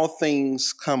 all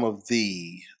things come of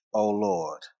thee, O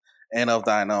Lord, and of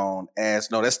thine own that's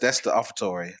the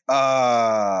offertory.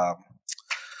 Oh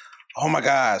my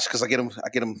gosh, because I get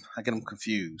them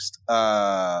confused.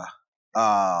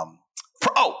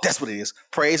 That's what it is.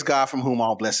 Praise God from whom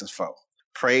all blessings flow.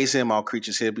 Praise him, all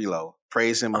creatures here below.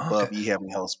 Praise him above ye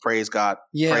heavenly hosts. Praise God.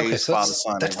 Yeah, praise so Father,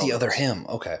 Son. That's the other hymn.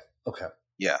 Okay.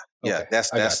 Yeah. Okay.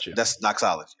 That's doxology. That's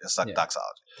doxology.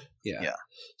 Yeah.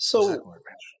 So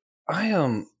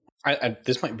I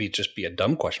this might be a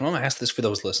dumb question. I'm gonna ask this for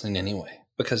those listening anyway,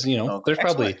 because you know I'm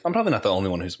probably not the only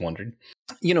one who's wondering.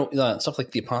 You know, stuff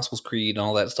like the Apostles' Creed and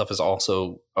all that stuff is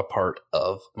also a part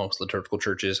of most liturgical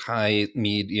churches, high,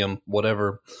 medium,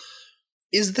 whatever.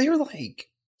 Is there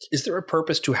a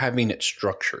purpose to having it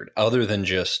structured other than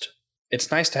just, it's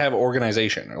nice to have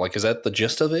organization? Or like, is that the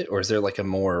gist of it? Or is there like a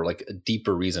more like a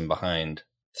deeper reason behind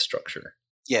the structure?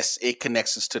 Yes, it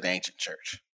connects us to the ancient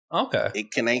church. Okay.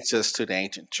 It connects us to the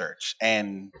ancient church.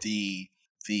 And the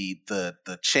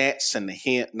chants and the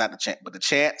hymn, not the chant, but the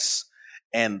chants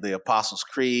and the Apostles'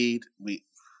 Creed,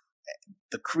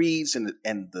 the creeds and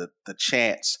the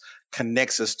chants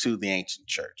connects us to the ancient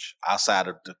church outside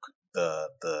of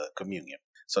the communion.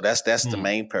 So that's the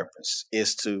main purpose,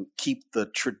 is to keep the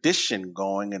tradition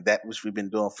going, and that which we've been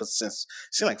doing seems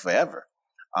like forever.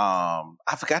 I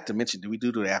forgot to mention, we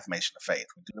do the affirmation of faith,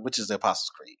 which is the Apostles'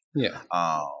 Creed. Yeah.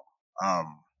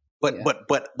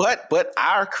 But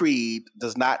our creed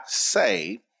does not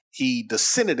say he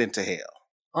descended into hell.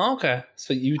 Okay.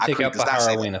 So you take out the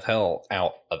harrowing of hell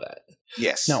out of that.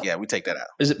 Yes. Now, we take that out.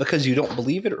 Is it because you don't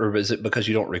believe it, or is it because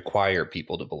you don't require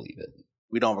people to believe it?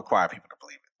 We don't require people to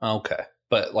believe it. Okay.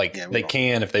 But they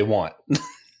can if they want.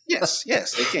 Yes,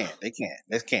 they can. They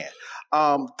can.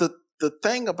 The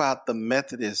thing about the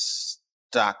Methodist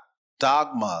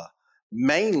dogma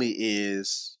mainly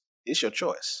is it's your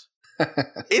choice.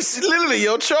 It's literally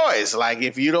your choice. Like,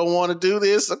 if you don't want to do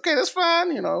this, okay, that's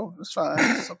fine. You know, it's fine.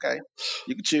 It's okay.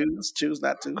 You can choose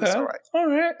not to. Okay. It's all right. All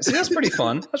right. See, that's pretty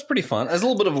fun. That's a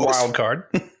little bit of a wild card.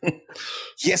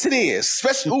 Yes, it is.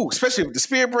 Especially if the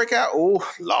spirit break out. Oh,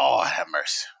 Lord have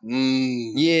mercy.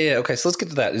 Yeah. Okay. So let's get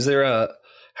to that. Is there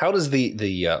how does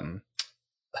the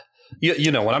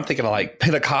you know, when I'm thinking of like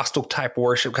Pentecostal type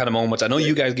worship kind of moments, I know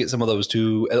you guys get some of those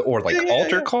too, or like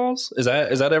altar calls. Is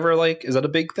that ever is that a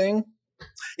big thing?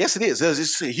 Yes, it is.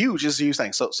 It's a huge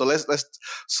thing. So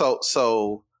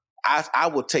I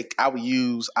would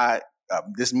use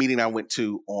this meeting I went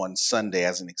to on Sunday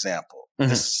as an example. Mm-hmm.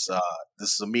 This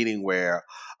is a meeting where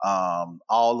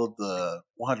all of the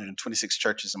 126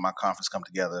 churches in my conference come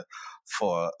together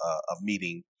for a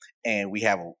meeting. And we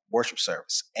have a worship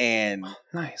service, and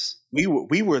nice. We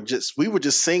were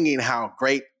just singing "How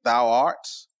Great Thou Art."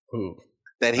 Ooh,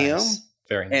 that nice. Hymn,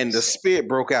 very nice. And the spirit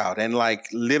broke out, and like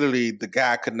literally, the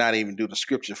guy could not even do the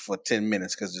scripture for 10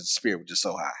 minutes because the spirit was just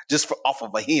so high, just off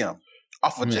of a hymn.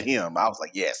 Off of the hymn, I was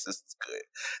like, "Yes, this is good.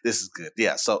 This is good."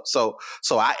 Yeah. So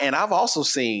I've also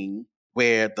seen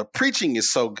where the preaching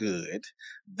is so good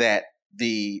that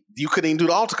you couldn't even do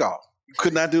the altar call. You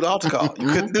could not do the altar call. You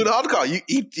couldn't do the altar call.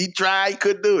 He tried. He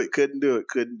couldn't do it.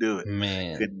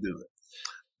 Man. Couldn't do it.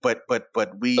 but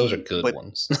Those are we good but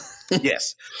ones.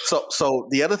 yes. So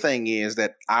the other thing is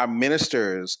that our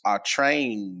ministers are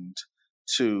trained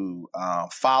to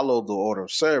follow the order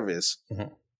of service,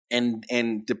 Mhm.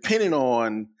 and depending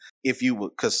on if you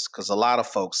would, because a lot of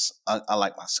folks, I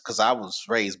like my, because I was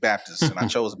raised Baptist and I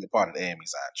chose to be a part of the AME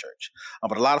Zion Church,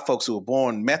 but a lot of folks who were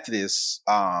born Methodist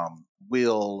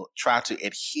will try to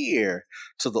adhere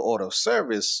to the order of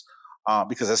service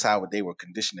because that's how they were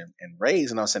conditioned and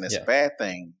raised. And I'm saying that's a Yeah. bad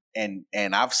thing.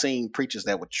 And I've seen preachers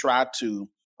that would try to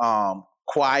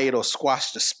quiet or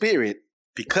squash the spirit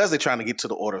because they're trying to get to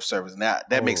the order of service. Now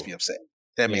that makes me upset.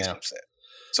 That makes me upset.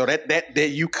 So that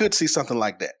you could see something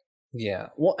like that. Yeah.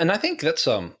 Well, and I think that's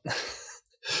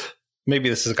maybe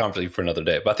this is a conversation for another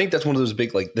day, but I think that's one of those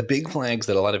big, like the big flags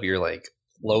that a lot of your like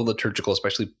low liturgical,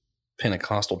 especially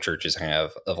Pentecostal churches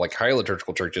have, of like high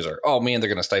liturgical churches are, oh man, they're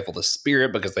going to stifle the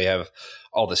spirit because they have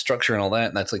all the structure and all that.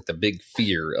 And that's like the big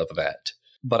fear of that.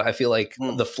 But I feel like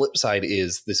the flip side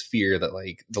is this fear that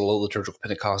like the low liturgical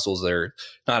Pentecostals, they're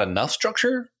not enough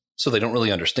structure. So they don't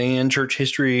really understand church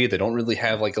history. They don't really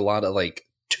have like a lot of like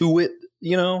to it,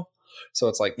 you know? So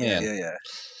it's like, man,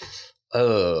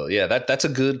 oh yeah, that's a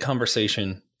good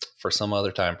conversation for some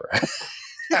other time, perhaps.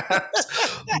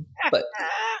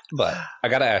 but I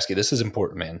got to ask you, this is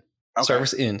important, man. Okay.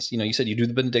 Service ends. You know, you said you do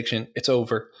the benediction. It's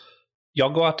over.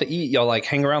 Y'all go out to eat. Y'all like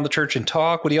hang around the church and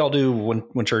talk. What do y'all do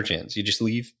when church ends? You just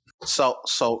leave? So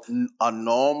a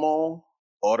normal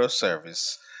order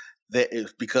service, that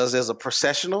is, because there's a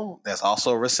processional, there's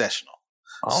also a recessional.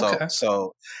 Okay.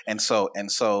 So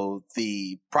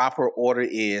the proper order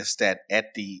is that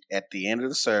at the end of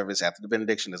the service, after the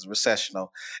benediction, is a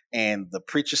recessional, and the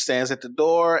preacher stands at the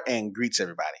door and greets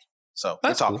everybody. So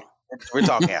that's we're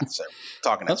talking after service.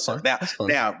 Talking after service.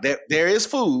 Now there is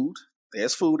food.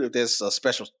 There's food if there's a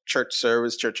special church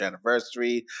service, church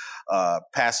anniversary,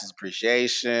 pastor's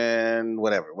appreciation,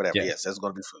 whatever. Yeah. Yes, there's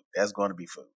going to be food. There's going to be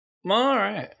food. All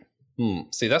right.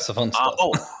 See, that's the fun stuff.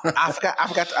 I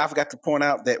forgot to point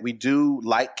out that we do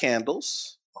light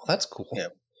candles. Oh, that's cool. Yeah,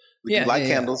 we do light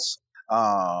candles.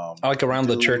 I like around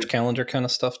the church calendar kind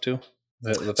of stuff too.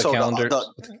 The calendar.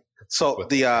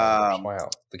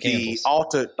 The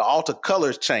altar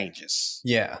colors changes.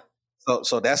 Yeah.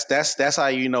 So that's how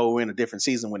you know we're in a different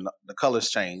season when the colors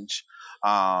change.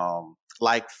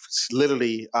 Like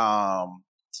literally, come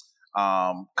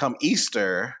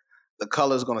Easter, the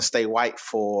color is going to stay white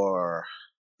for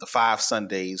the 5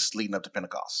 Sundays leading up to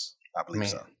Pentecost. I believe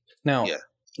so. Now,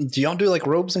 do y'all do like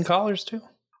robes and collars too?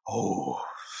 Oh,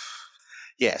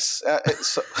 yes.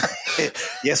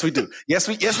 Yes, we do. Yes,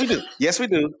 we do. Yes, we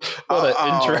do. What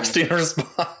an interesting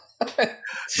response.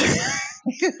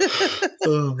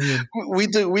 Oh, man. We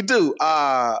do.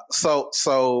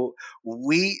 So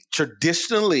we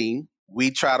traditionally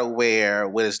try to wear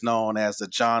what is known as the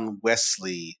John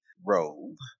Wesley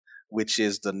robe, which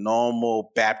is the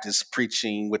normal Baptist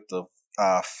preaching with the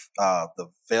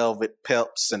velvet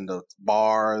pelts and the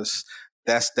bars.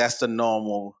 That's the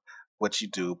normal what you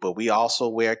do. But we also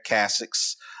wear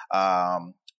cassocks.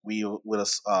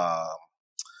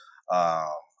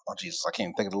 Oh Jesus! I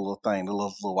can't think of the little thing, the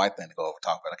little white thing to go over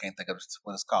top, but I can't think of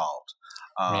what it's called.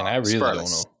 Man, I really don't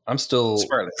know. I'm still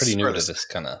pretty new to this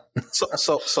kind of.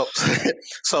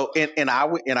 So in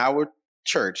our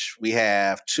church, we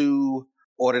have 2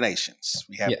 ordinations.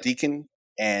 We have deacon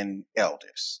and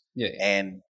elders. Yeah.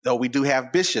 And though we do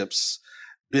have bishops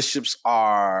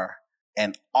are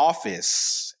an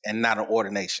office and not an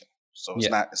ordination. So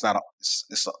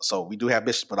so we do have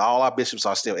bishops, but all our bishops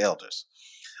are still elders.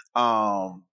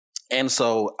 And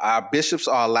so our bishops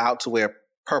are allowed to wear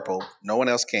purple. No one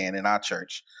else can in our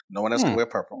church. No one else can wear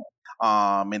purple.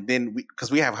 And then because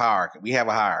we have hierarchy, we have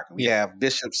have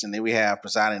bishops, and then we have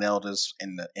presiding elders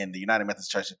in the United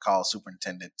Methodist Church called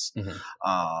superintendents. Mm-hmm.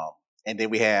 And then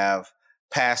we have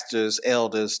pastors,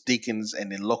 elders, deacons,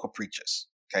 and then local preachers.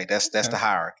 Okay, that's the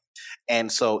hierarchy. And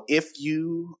so if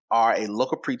you are a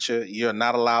local preacher, you're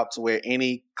not allowed to wear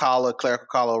any collar, clerical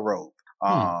collar or robe.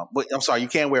 But I'm sorry, you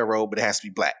can wear a robe, but it has to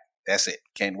be black. That's it.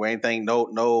 Can't wear anything.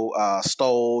 No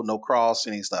stole, no cross,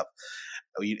 any stuff.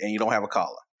 And you don't have a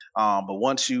collar. But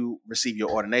once you receive your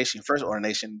first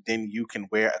ordination, then you can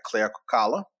wear a clerical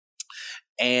collar,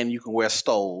 and you can wear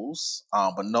stoles.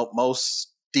 But most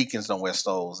deacons don't wear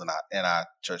stoles in our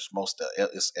church. Most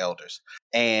it's elders,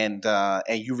 and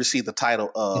you receive the title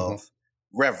of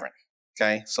reverend.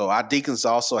 Okay, so our deacons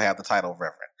also have the title of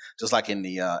reverend, just like in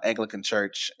the Anglican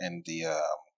Church and the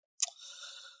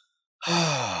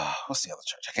what's the other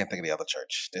church? I can't think of the other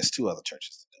church. There's 2 other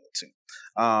churches that do it too.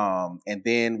 And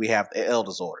then we have the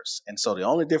elders' orders. And so the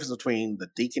only difference between the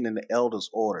deacon and the elders'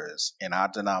 orders in our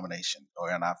denomination or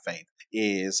in our faith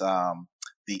is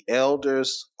the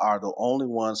elders are the only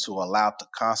ones who are allowed to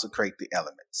consecrate the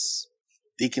elements.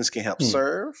 Deacons can help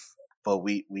serve, but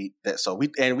we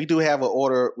do have an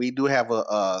order. We do have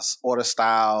a order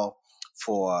style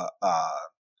for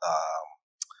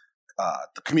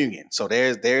the communion. So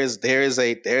there's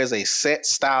a set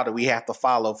style that we have to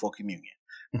follow for communion.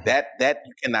 That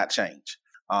you cannot change.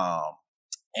 Our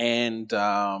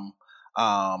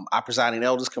presiding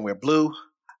elders can wear blue.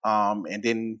 And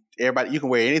then everybody, you can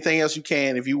wear anything else you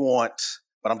can if you want,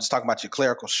 but I'm just talking about your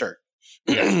clerical shirt.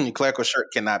 Your clerical shirt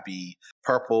cannot be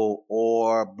purple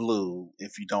or blue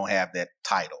if you don't have that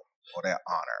title or that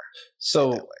honor.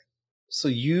 So do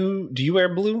you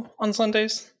wear blue on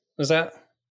Sundays? Is that?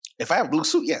 If I have a blue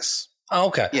suit, yes. Oh,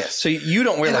 okay. Yes. So you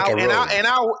don't wear a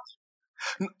robe.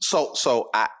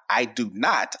 So I do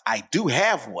not. I do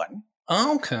have one.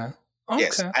 Oh, okay.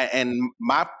 Yes. And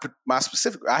my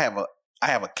specific, I have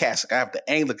a cassock. I have the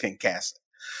Anglican cassock.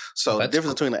 So the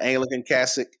difference between the Anglican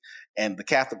cassock and the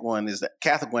Catholic one is that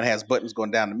Catholic one has buttons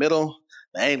going down the middle.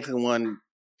 The Anglican one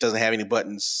doesn't have any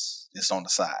buttons. It's on the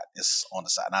side.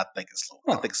 And I think it's a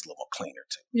little more cleaner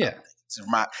too. Yeah. It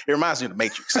reminds me of the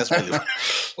Matrix. That's really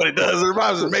what it does. It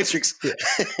reminds me of the Matrix.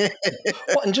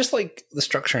 Well, and just like the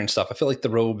structure and stuff, I feel like the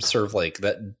robes serve like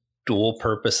that dual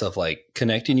purpose of like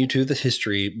connecting you to the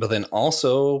history, but then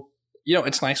also,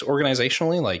 it's nice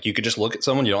organizationally. Like you could just look at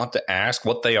someone, you don't have to ask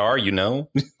what they are,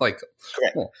 like,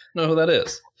 correct. Know who that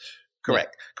is.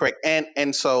 Correct.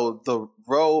 And so the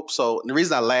robe, so the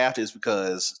reason I laughed is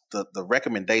because the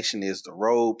recommendation is the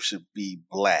robe should be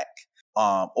black.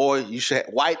 Or you should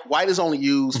white. White is only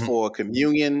used for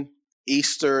communion,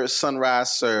 Easter,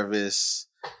 sunrise service,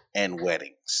 and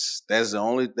weddings. There's the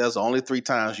only 3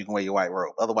 times you can wear your white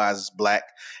robe. Otherwise, it's black,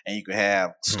 and you can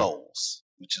have stoles,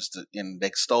 which is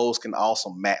the stoles can also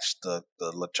match the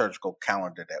liturgical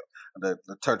calendar the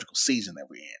liturgical season that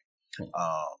we're in.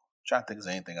 Trying to think of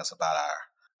anything else about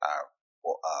our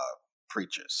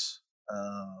preachers.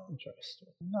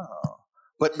 Interesting. No.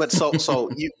 But so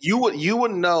you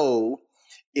would know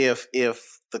if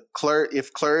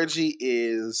clergy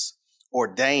is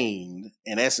ordained,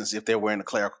 in essence, if they're wearing a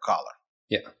clerical collar.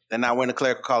 Yeah. They're not wearing a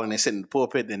clerical collar and they sit in the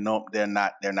pulpit, then no, they're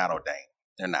not ordained.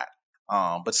 They're not.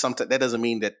 But sometimes that doesn't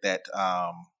mean that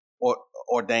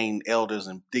ordained elders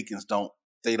and deacons don't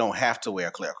have to wear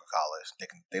clerical collars.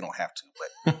 They don't have to,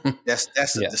 but that's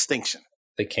the distinction.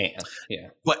 They can, yeah.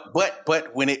 But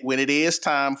when it is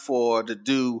time to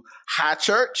do high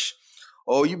church,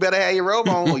 you better have your robe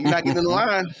on, or you're not getting in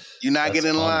line. You're not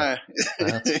getting in line.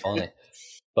 That's funny.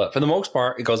 But for the most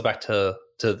part, it goes back to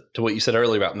what you said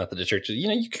earlier about Methodist churches.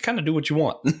 You can kind of do what you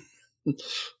want.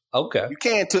 Okay, you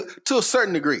can to a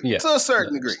certain degree. Yeah, to a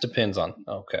certain degree. It depends on.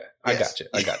 Okay, Yes.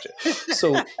 I got you.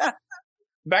 So.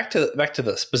 Back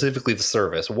to specifically the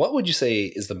service. What would you say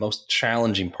is the most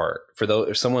challenging part for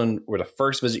if someone were to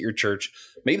first visit your church?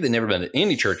 Maybe they've never been to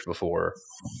any church before.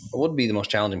 What would be the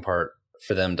most challenging part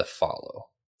for them to follow?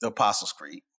 The Apostles'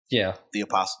 Creed. Yeah, the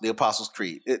Apostles'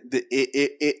 Creed.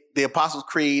 The Apostles'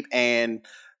 Creed and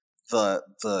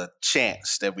the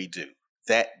chants that we do.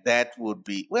 That would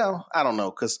be, well, I don't know,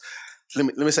 because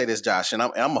let me say this, Josh, and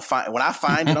I'm gonna find, when I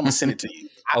find it, I'm gonna send it to you.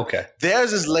 Okay.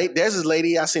 There's this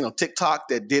lady I seen on TikTok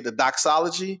that did the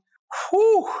doxology.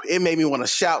 Whew, it made me want to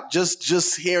shout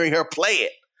just hearing her play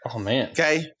it. Oh man.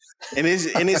 Okay. And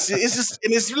it's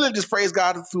really just praise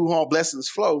God through whom all blessings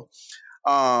flow.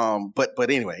 But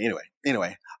anyway.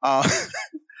 It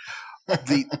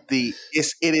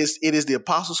is the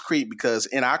Apostles' Creed, because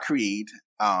in our creed,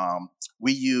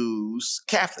 we use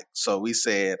Catholic. So we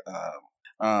said,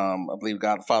 I believe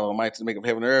God the Father Almighty, the maker of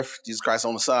heaven and earth, Jesus Christ,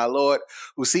 only Son, our Lord,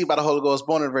 who was conceived by the Holy Ghost,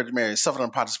 born of the Virgin Mary, suffered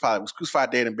under Pontius Pilate, was crucified,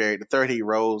 dead, and buried. The third he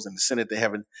rose and ascended to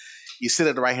heaven. He sit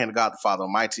at the right hand of God the Father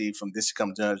Almighty. From this he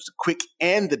comes to judge the quick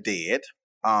and the dead,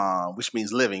 which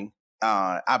means living.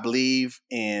 I believe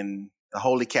in the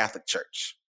Holy Catholic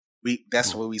Church.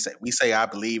 That's what we say. We say, I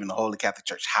believe in the Holy Catholic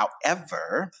Church.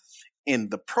 However, in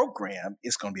the program,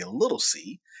 it's going to be a little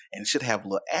c, and it should have a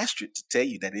little asterisk to tell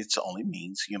you that it only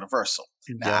means universal.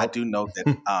 Now, I do know that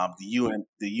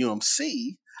the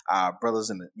UMC,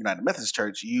 brothers in the United Methodist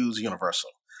Church, use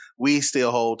universal. We still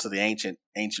hold to the ancient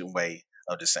way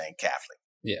of just saying Catholic.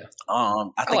 Yeah. I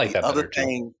think like the that other better,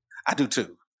 thing, I do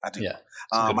too. Yeah.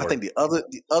 I think the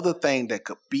other thing that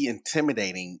could be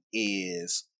intimidating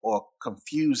or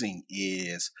confusing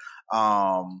is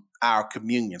our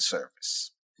communion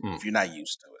service. If you're not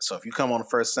used to it. So if you come on the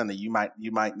first Sunday, you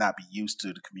might not be used to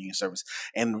the communion service.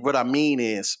 And what I mean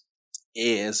is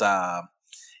this.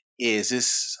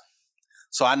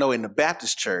 So I know in the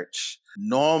Baptist church,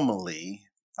 normally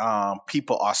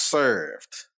people are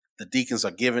served the deacons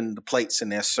are given the plates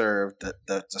and they're served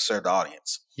to serve the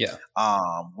audience. Yeah.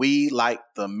 We, like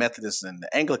the Methodists and the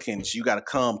Anglicans, you got to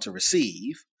come to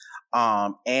receive.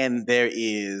 And there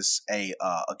is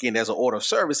again, there's an order of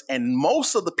service, and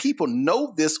most of the people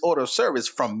know this order of service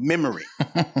from memory.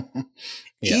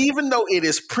 Yeah. Even though it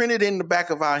is printed in the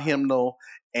back of our hymnal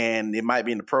and it might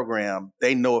be in the program,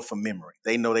 they know it from memory.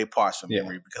 They know their parts from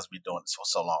memory because we've been doing this for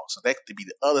so long. So that could be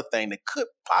the other thing that could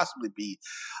possibly be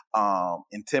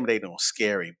intimidating or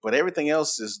scary. But everything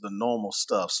else is the normal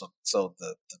stuff. So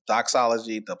the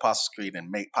doxology, the Apostles' Creed,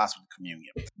 and possibly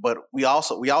communion. But we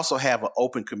also have an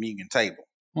open communion table.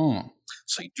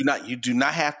 So you do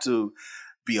not have to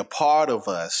be a part of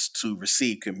us to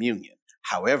receive communion.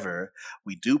 However,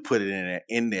 we do put it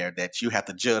in there that you have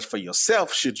to judge for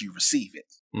yourself should you receive it.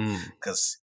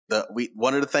 Because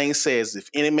one of the things says, if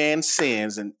any man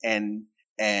sins and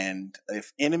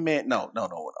if any man no.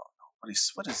 What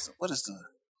is the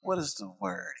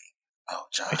wording? Oh,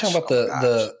 Josh. Are you talking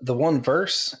about the one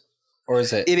verse, or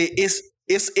is it? It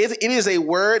is a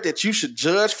word that you should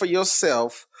judge for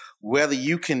yourself whether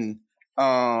you can.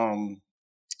 Here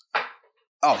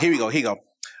we go. Here you go.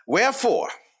 Wherefore.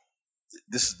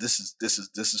 This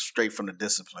is straight from the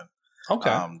discipline. Okay.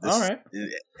 All right.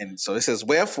 And so it says,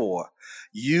 wherefore,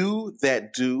 you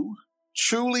that do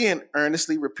truly and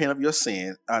earnestly repent of your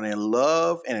sins, and in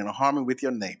love and in harmony with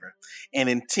your neighbor, and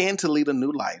intend to lead a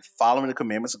new life, following the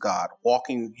commandments of God,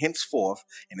 walking henceforth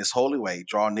in this holy way,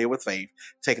 draw near with faith,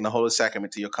 taking the holy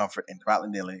sacrament to your comfort, and devoutly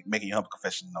kneeling, making your humble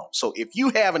confession known. So if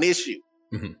you have an issue,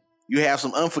 you have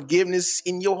some unforgiveness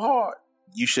in your heart,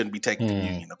 you shouldn't be taking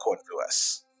communion according to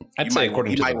us. I'd say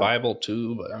according to the Bible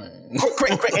too, but I mean,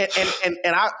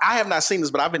 and I have not seen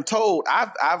this, but I've been told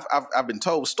I've been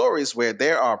told stories where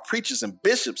there are preachers and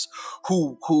bishops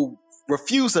who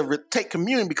refuse to take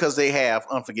communion because they have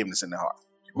unforgiveness in their heart,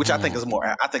 which I think is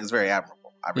very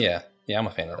admirable. Yeah, I'm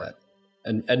a fan of that.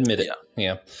 Admit it.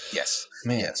 Yeah. Yes.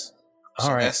 Man. Yes.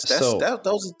 All right. Those are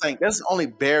the things. That's the only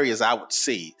barriers I would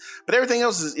see, but everything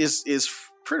else is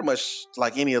pretty much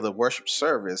like any other worship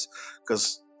service,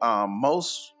 because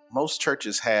most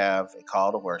churches have a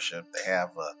call to worship. They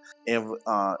have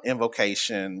a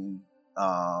invocation.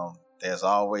 There's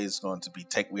always going to be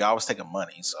we always take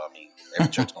money. So I mean,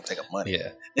 every church is going to take money,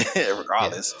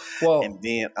 regardless. Yeah. Well, and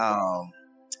then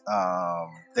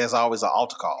there's always an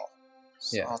altar call.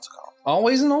 Altar call.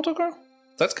 Always an altar call.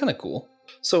 That's kind of cool.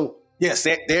 So yes,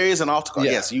 there is an altar call.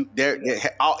 Yeah. Yes, it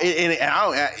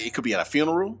could be at a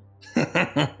funeral,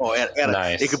 or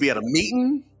it could be at a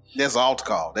meeting. There's an altar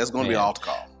call. There's going to be an altar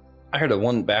call. I heard of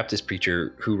one Baptist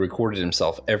preacher who recorded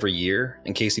himself every year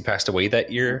in case he passed away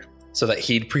that year, so that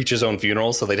he'd preach his own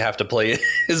funeral, so they'd have to play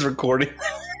his recording.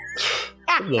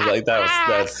 Like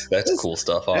that's cool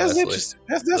stuff. Honestly,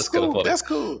 that's cool. That's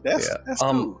cool. That's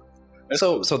cool.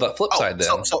 So the flip side then,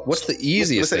 what's the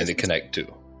easiest thing to connect to?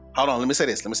 Hold on, let me say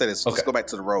this. Okay. Let's go back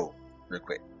to the road real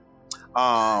quick.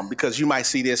 Because you might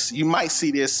see this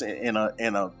in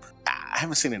a I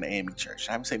haven't seen it in the AME Church.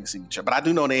 I haven't seen this in the church, but I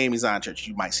do know in the AME Zion Church,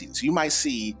 you might see this. You might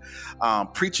see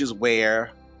preachers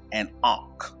wear an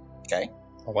ankh. Okay.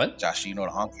 A what? Josh, you know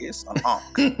what an ankh is? An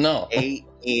ankh. No.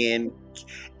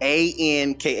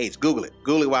 A-N-K-H. Google it.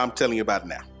 Google it while I'm telling you about it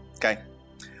now. Okay.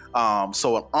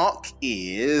 So an ankh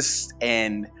is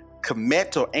an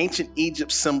Kemet or ancient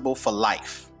Egypt symbol for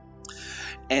life.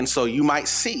 And so you might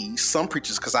see some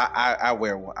preachers, because I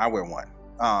wear one. I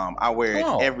wear it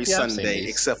every Sunday,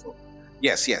 except for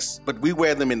yes. But we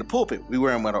wear them in the pulpit. We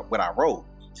wear them with our robe.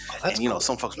 And cool.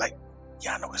 Some folks are like,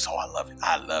 yeah, I know it's. I love it.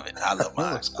 I love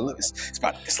mine. Cool.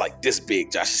 It's like this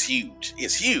big, Josh.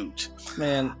 It's huge,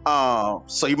 man.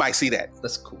 So you might see that.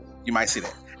 That's cool. You might see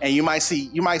that, and you might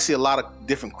see a lot of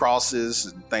different crosses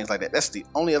and things like that. That's the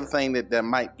only other thing that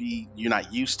might be you're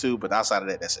not used to. But outside of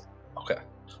that, that's it. Okay.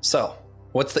 So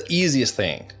what's the easiest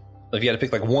thing? If you had to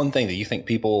pick like one thing that you think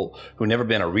people who've never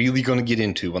been are really going to get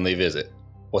into when they visit,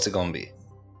 what's it going to be?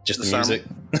 Just the music?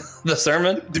 The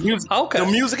sermon? The music. Okay. The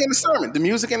music and the sermon. The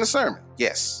music and the sermon.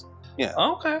 Yes. Yeah.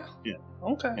 Okay. Yeah.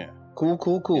 Okay. Yeah.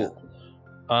 Cool.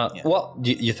 Yeah. Well,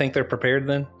 do you think they're prepared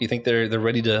then? You think they're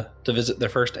ready to visit their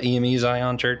first AME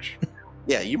Zion Church?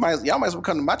 Yeah, y'all might as well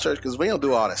come to my church, because we don't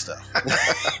do all that stuff.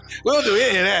 We don't do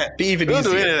any of that. Be even easier.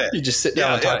 Do any of that. You just sit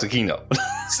down and talk to Keno.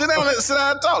 sit down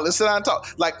and talk. Let's sit down and talk.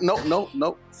 Like,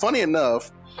 no. Funny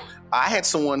enough, I had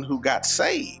someone who got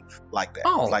saved like that.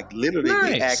 Oh, like literally,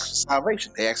 nice. They asked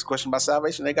salvation. They asked a question about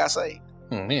salvation. They got saved.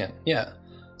 Oh man, yeah.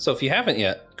 So if you haven't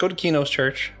yet, go to Keno's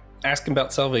church, ask him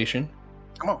about salvation.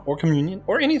 Come on. Or communion,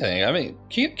 or anything. I mean,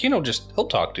 Keno he'll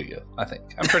talk to you, I think.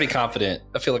 I'm pretty confident.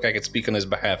 I feel like I could speak on his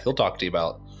behalf. He'll talk to you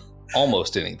about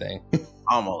Almost anything.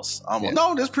 Almost. Yeah.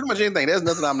 No, there's pretty much anything. There's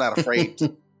nothing I'm not afraid.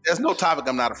 There's no topic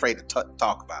I'm not afraid to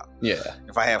talk about. Yeah.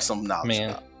 If I have some knowledge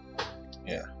about.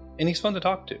 Yeah. And he's fun to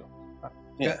talk to.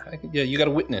 Yeah. Yeah. You got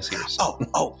a witness here. So.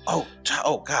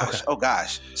 Oh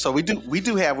gosh. So we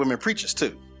do have women preachers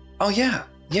too. Oh yeah.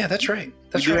 Yeah, that's right.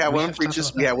 We do have women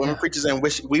preachers. We have women preachers and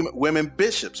women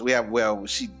bishops. We have,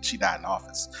 she died in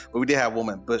office, but we did have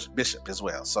woman bishop as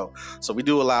well. So we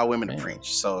do allow women to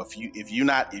preach. So if you're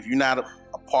not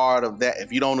a part of that,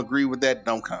 if you don't agree with that,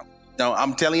 don't come.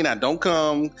 I'm telling you now, don't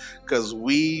come, because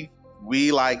we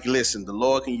listen. The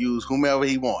Lord can use whomever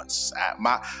He wants.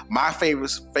 My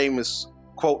famous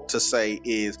quote to say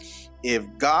is, if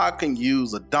God can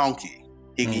use a donkey,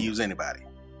 He can use anybody.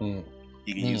 He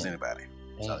can use anybody.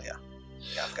 So yeah,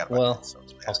 I forgot about that. So,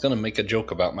 I was going to make a joke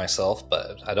about myself,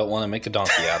 but I don't want to make a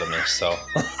donkey out of me. So,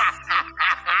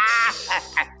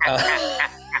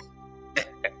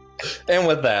 and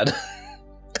with that,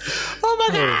 oh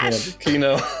my gosh,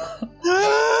 Kino.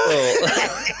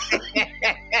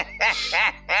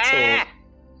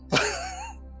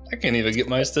 I can't even get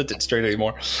my sentence straight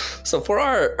anymore. So for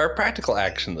our practical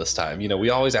action this time, we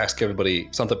always ask everybody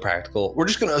something practical. We're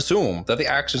just going to assume that the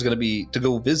action is going to be to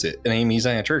go visit an AME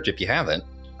Zion Church if you haven't.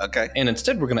 Okay. And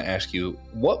instead, we're going to ask you,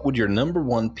 what would your number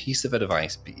one piece of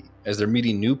advice be as they're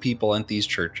meeting new people at these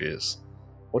churches?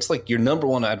 What's like your number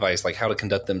one advice, like how to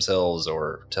conduct themselves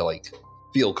or to like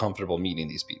feel comfortable meeting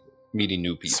these people, meeting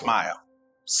new people? Smile.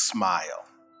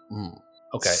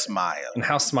 Okay. Smile. And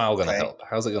how's smile going to help?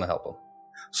 How's it going to help them?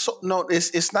 So no,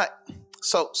 it's not.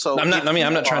 So I'm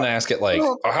not trying to ask it like,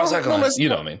 how's that going? You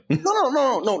know what I mean?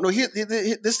 No. Here,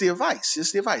 this is the advice. This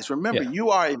is the advice. Remember, you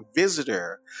are a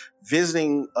visitor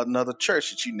visiting another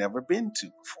church that you've never been to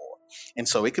before, and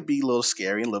so it could be a little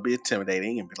scary and a little bit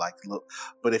intimidating, and be like, look.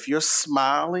 But if you're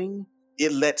smiling,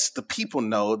 it lets the people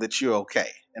know that you're okay.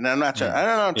 And I'm not trying.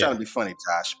 I'm trying to be funny,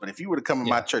 Josh. But if you were to come in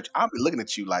my church, I'll be looking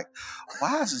at you like,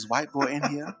 why is this white boy in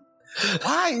here?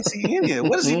 Why is he in here?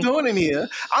 What is he doing in here?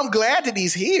 I'm glad that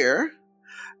he's here.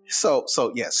 So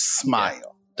yes, smile.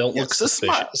 Yeah. Don't look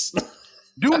suspicious.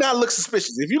 Do not look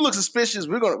suspicious. If you look suspicious,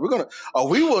 we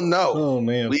will know. Oh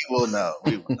man, we will know.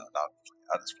 No,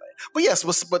 I'll just play. But yes,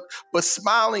 but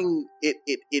smiling,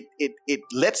 it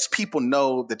lets people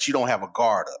know that you don't have a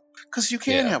guard up, because you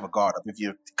can have a guard up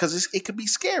because it could be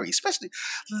scary, especially.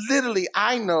 Literally,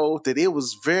 I know that it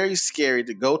was very scary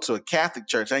to go to a Catholic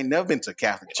church. I ain't never been to a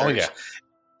Catholic church. Oh,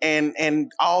 yeah.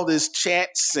 And all this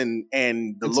chants and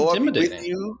the Lord be with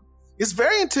you. It's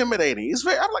very intimidating.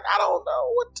 I'm like, I don't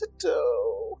know what to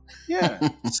do. Yeah.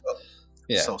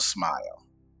 So smile.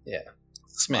 Yeah.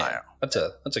 Smile. Man, that's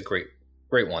a great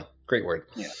one. Great word.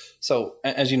 Yeah. So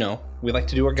as you know, we like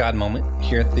to do our God moment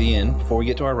here at the end before we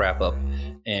get to our wrap up.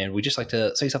 And we just like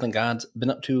to say something God's been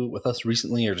up to with us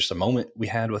recently, or just a moment we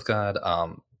had with God.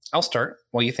 I'll start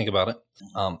while you think about it.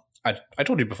 I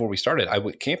told you before we started, I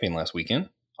went camping last weekend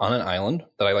on an island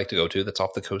that I like to go to that's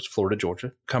off the coast, Florida,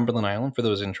 Georgia, Cumberland Island, for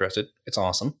those interested. It's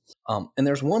awesome. And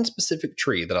there's one specific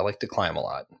tree that I like to climb a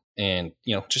lot. And,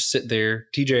 just sit there.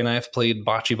 TJ and I have played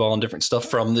bocce ball and different stuff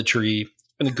from the tree.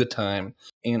 It's been a good time.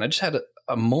 And I just had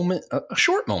a moment, a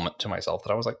short moment to myself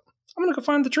that I was like, I'm going to go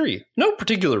find the tree. No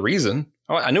particular reason.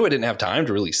 I knew I didn't have time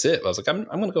to really sit. I was like, I'm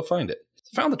going to go find it.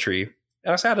 Found the tree.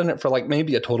 And I sat in it for like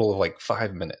maybe a total of like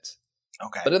 5 minutes.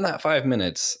 Okay. But in that 5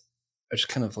 minutes, I just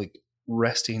kind of like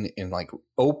resting in like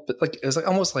open, like it was like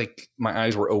almost like my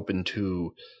eyes were open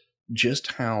to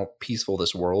just how peaceful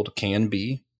this world can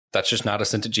be. That's just not a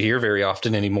sentence you hear very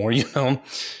often anymore, And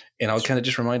I was kind of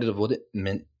just reminded of what it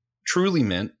truly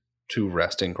meant to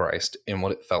rest in Christ, and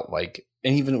what it felt like.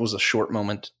 And even if it was a short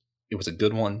moment, it was a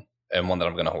good one, and one that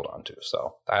I'm going to hold on to.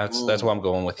 So that's what I'm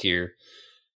going with here.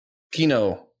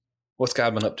 Kino, what's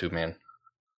God been up to, man?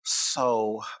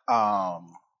 So,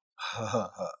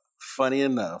 funny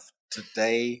enough,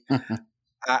 today,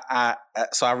 I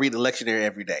read the lectionary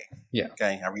every day. Yeah.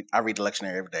 Okay. I read the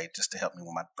lectionary every day just to help me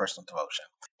with my personal devotion.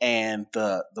 And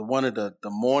the one of the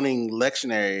morning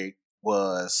lectionary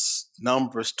was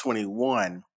Numbers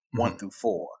 21, 1 through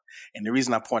 4. And the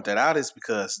reason I point that out is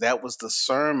because that was the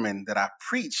sermon that I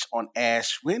preached on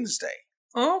Ash Wednesday.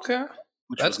 Oh, okay.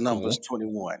 Which was Numbers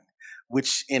 21.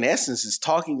 Which in essence is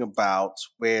talking about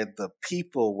where the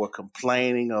people were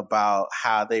complaining about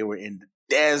how they were in the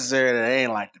desert and they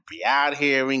ain't like to be out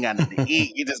here. We ain't got nothing to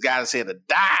eat. You just got us here to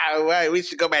die. Right? We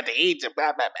should go back to Egypt.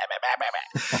 Blah, blah, blah, blah,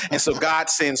 blah, blah. And so God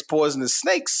sends poisonous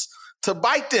snakes to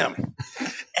bite them.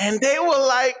 And they were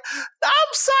like,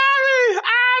 I'm sorry.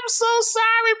 I'm so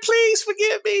sorry. Please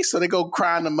forgive me. So they go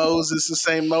crying to Moses and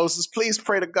saying, Moses, please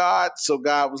pray to God. So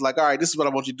God was like, all right, this is what I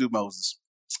want you to do, Moses.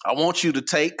 I want you to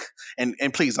take, and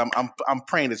please, I'm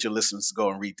praying that your listeners go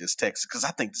and read this text because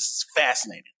I think this is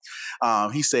fascinating.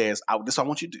 He says, this I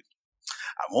want you to do.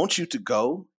 I want you to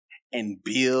go and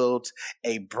build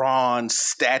a bronze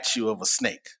statue of a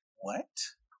snake. What?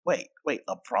 Wait,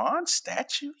 a bronze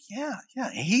statue? Yeah.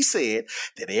 And he said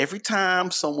that every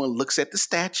time someone looks at the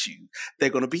statue, they're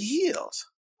going to be healed.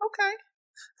 Okay.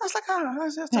 I was like,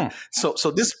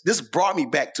 So this brought me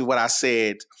back to what I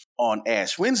said on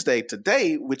Ash Wednesday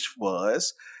today, which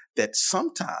was that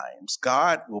sometimes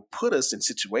God will put us in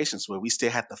situations where we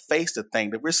still have to face the thing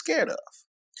that we're scared of.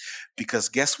 Because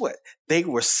guess what? They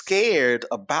were scared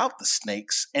about the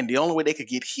snakes, and the only way they could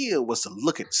get healed was to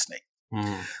look at the snake.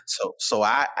 So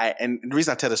I and the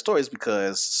reason I tell the story is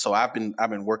because I've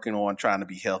been working on trying to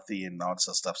be healthy and all this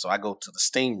other stuff. So I go to the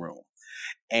steam room.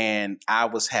 And I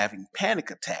was having panic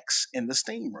attacks in the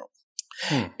steam room.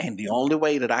 And the only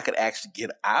way that I could actually get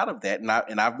out of that,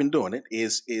 and I've been doing it,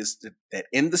 is that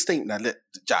in the steam. Now,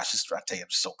 Josh, I tell you, I'm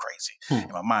so crazy.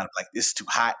 In my mind, I'm like, this is too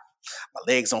hot. My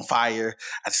legs on fire.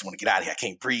 I just want to get out of here. I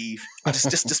can't breathe. I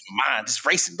just mind just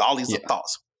racing all these other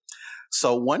thoughts.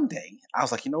 So one day, I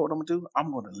was like, you know what I'm going to do?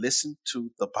 I'm going to listen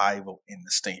to the Bible in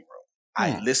the steam room.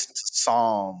 I listened to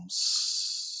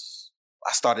Psalms.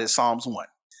 I started at Psalms 1.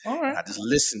 All right. I just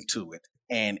listened to it,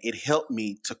 and it helped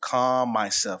me to calm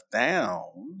myself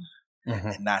down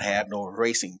and not have no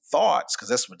racing thoughts, because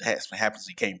that's what happens.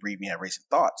 You can't breathe, you have racing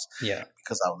thoughts. Yeah.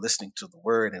 Because I was listening to the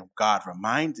word, and God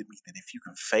reminded me that if you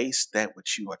can face that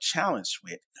which you are challenged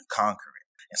with, you can conquer it.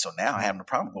 And so now I have no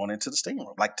problem going into the steam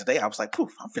room. Like today, I was like, poof,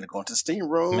 I'm finna go into the steam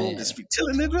room, just be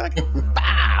chilling in like,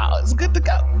 wow, it's good to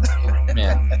go.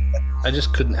 Man, I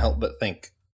just couldn't help but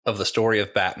think of the story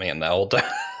of Batman the whole time.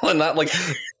 And not like,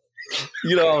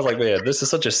 I was like, man, this is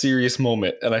such a serious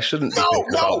moment, and I shouldn't be thinking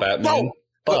about Batman. No.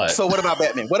 But so what about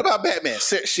Batman?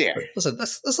 Share. Listen,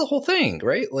 that's the whole thing,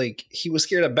 right? Like, he was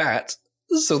scared of bats,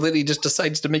 so then he just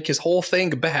decides to make his whole thing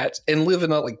bats and live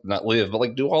in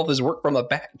do all of his work from a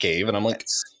bat cave. And I'm like,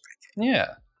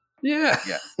 yeah.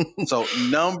 So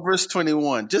Numbers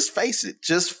 21, just face it.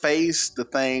 Just face the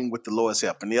thing with the Lord's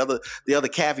help. And the other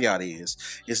caveat is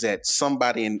that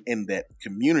somebody in that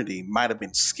community might have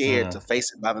been scared to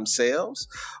face it by themselves,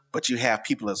 but you have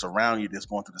people that's around you that's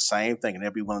going through the same thing, and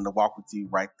they'll be willing to walk with you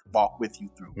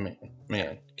through.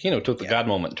 Man. Keno took the God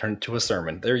moment and turned it to a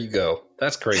sermon. There you go.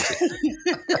 That's crazy.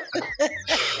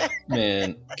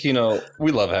 Man, Keno,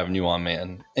 we love having you on,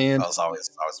 man. And it's always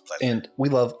a pleasure. And we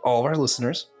love all of our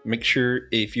listeners. Make sure,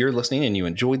 if you're listening and you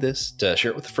enjoyed this, to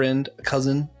share it with a friend, a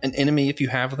cousin, an enemy if you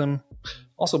have them.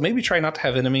 Also, maybe try not to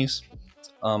have enemies.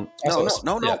 Wait, no.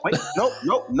 What?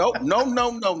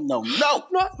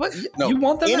 You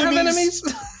want them to have enemies?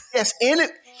 Yes,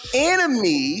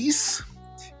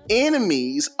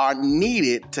 enemies are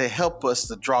needed to help us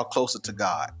to draw closer to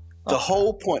God. The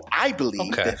whole point, I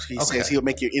believe, that he says he'll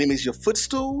make your enemies your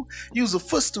footstool. Use a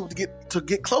footstool to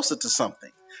get closer to something.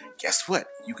 Guess what?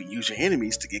 You can use your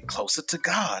enemies to get closer to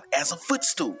God as a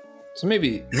footstool. So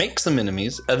maybe make some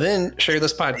enemies and then share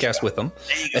this podcast with them.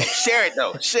 There you go. Share it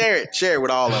though. Share it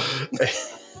with all of them.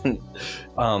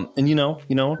 And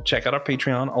check out our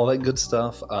Patreon, all that good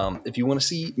stuff. If you want to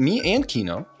see me and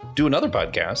Keno do another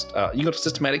podcast, you go to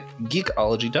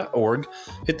systematicgeekology.org,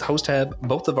 hit the host tab.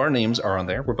 Both of our names are on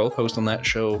there. We're both hosts on that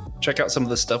show. Check out some of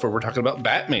the stuff where we're talking about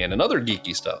Batman and other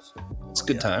geeky stuff. It's a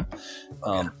good time.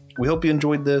 We hope you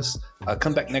enjoyed this.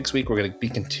 Come back next week. We're going to be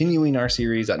continuing our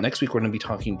series. Next week, we're going to be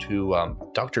talking to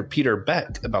Dr. Peter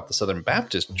Beck about the Southern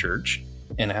Baptist Church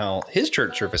and how his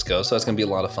church service goes. So that's going to be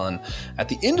a lot of fun. At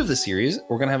the end of the series,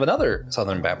 we're going to have another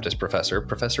Southern Baptist professor,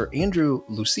 Professor Andrew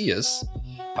Lucius.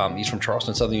 He's from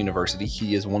Charleston Southern University.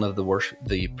 He is one of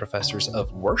the professors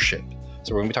of worship.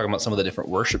 So we're going to be talking about some of the different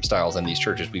worship styles in these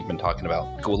churches we've been talking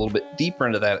about. Go a little bit deeper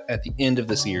into that at the end of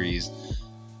the series.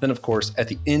 Then, of course, at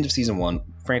the end of season 1,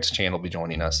 Francis Chan will be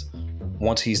joining us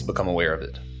once he's become aware of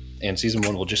it. And season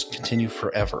 1 will just continue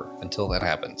forever until that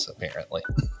happens, apparently.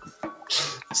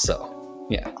 So,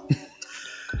 yeah.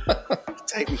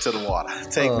 Take me to the water.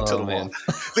 Take me to the water.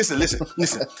 Listen.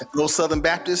 Those Southern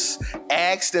Baptists,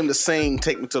 ask them to sing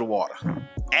Take Me to the Water.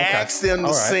 Ask them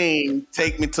to sing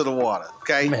Take Me to the Water.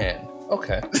 Okay? Man.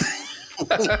 Okay.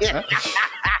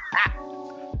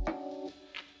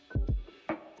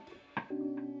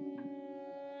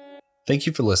 Thank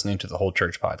you for listening to the Whole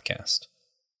Church Podcast.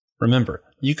 Remember,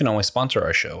 you can always sponsor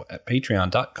our show at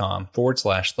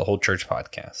patreon.com/The Whole Church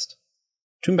Podcast.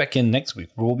 Tune back in next week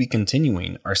where we'll be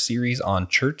continuing our series on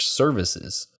church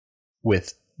services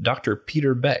with Dr.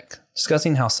 Peter Beck,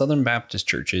 discussing how Southern Baptist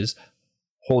churches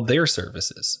hold their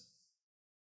services.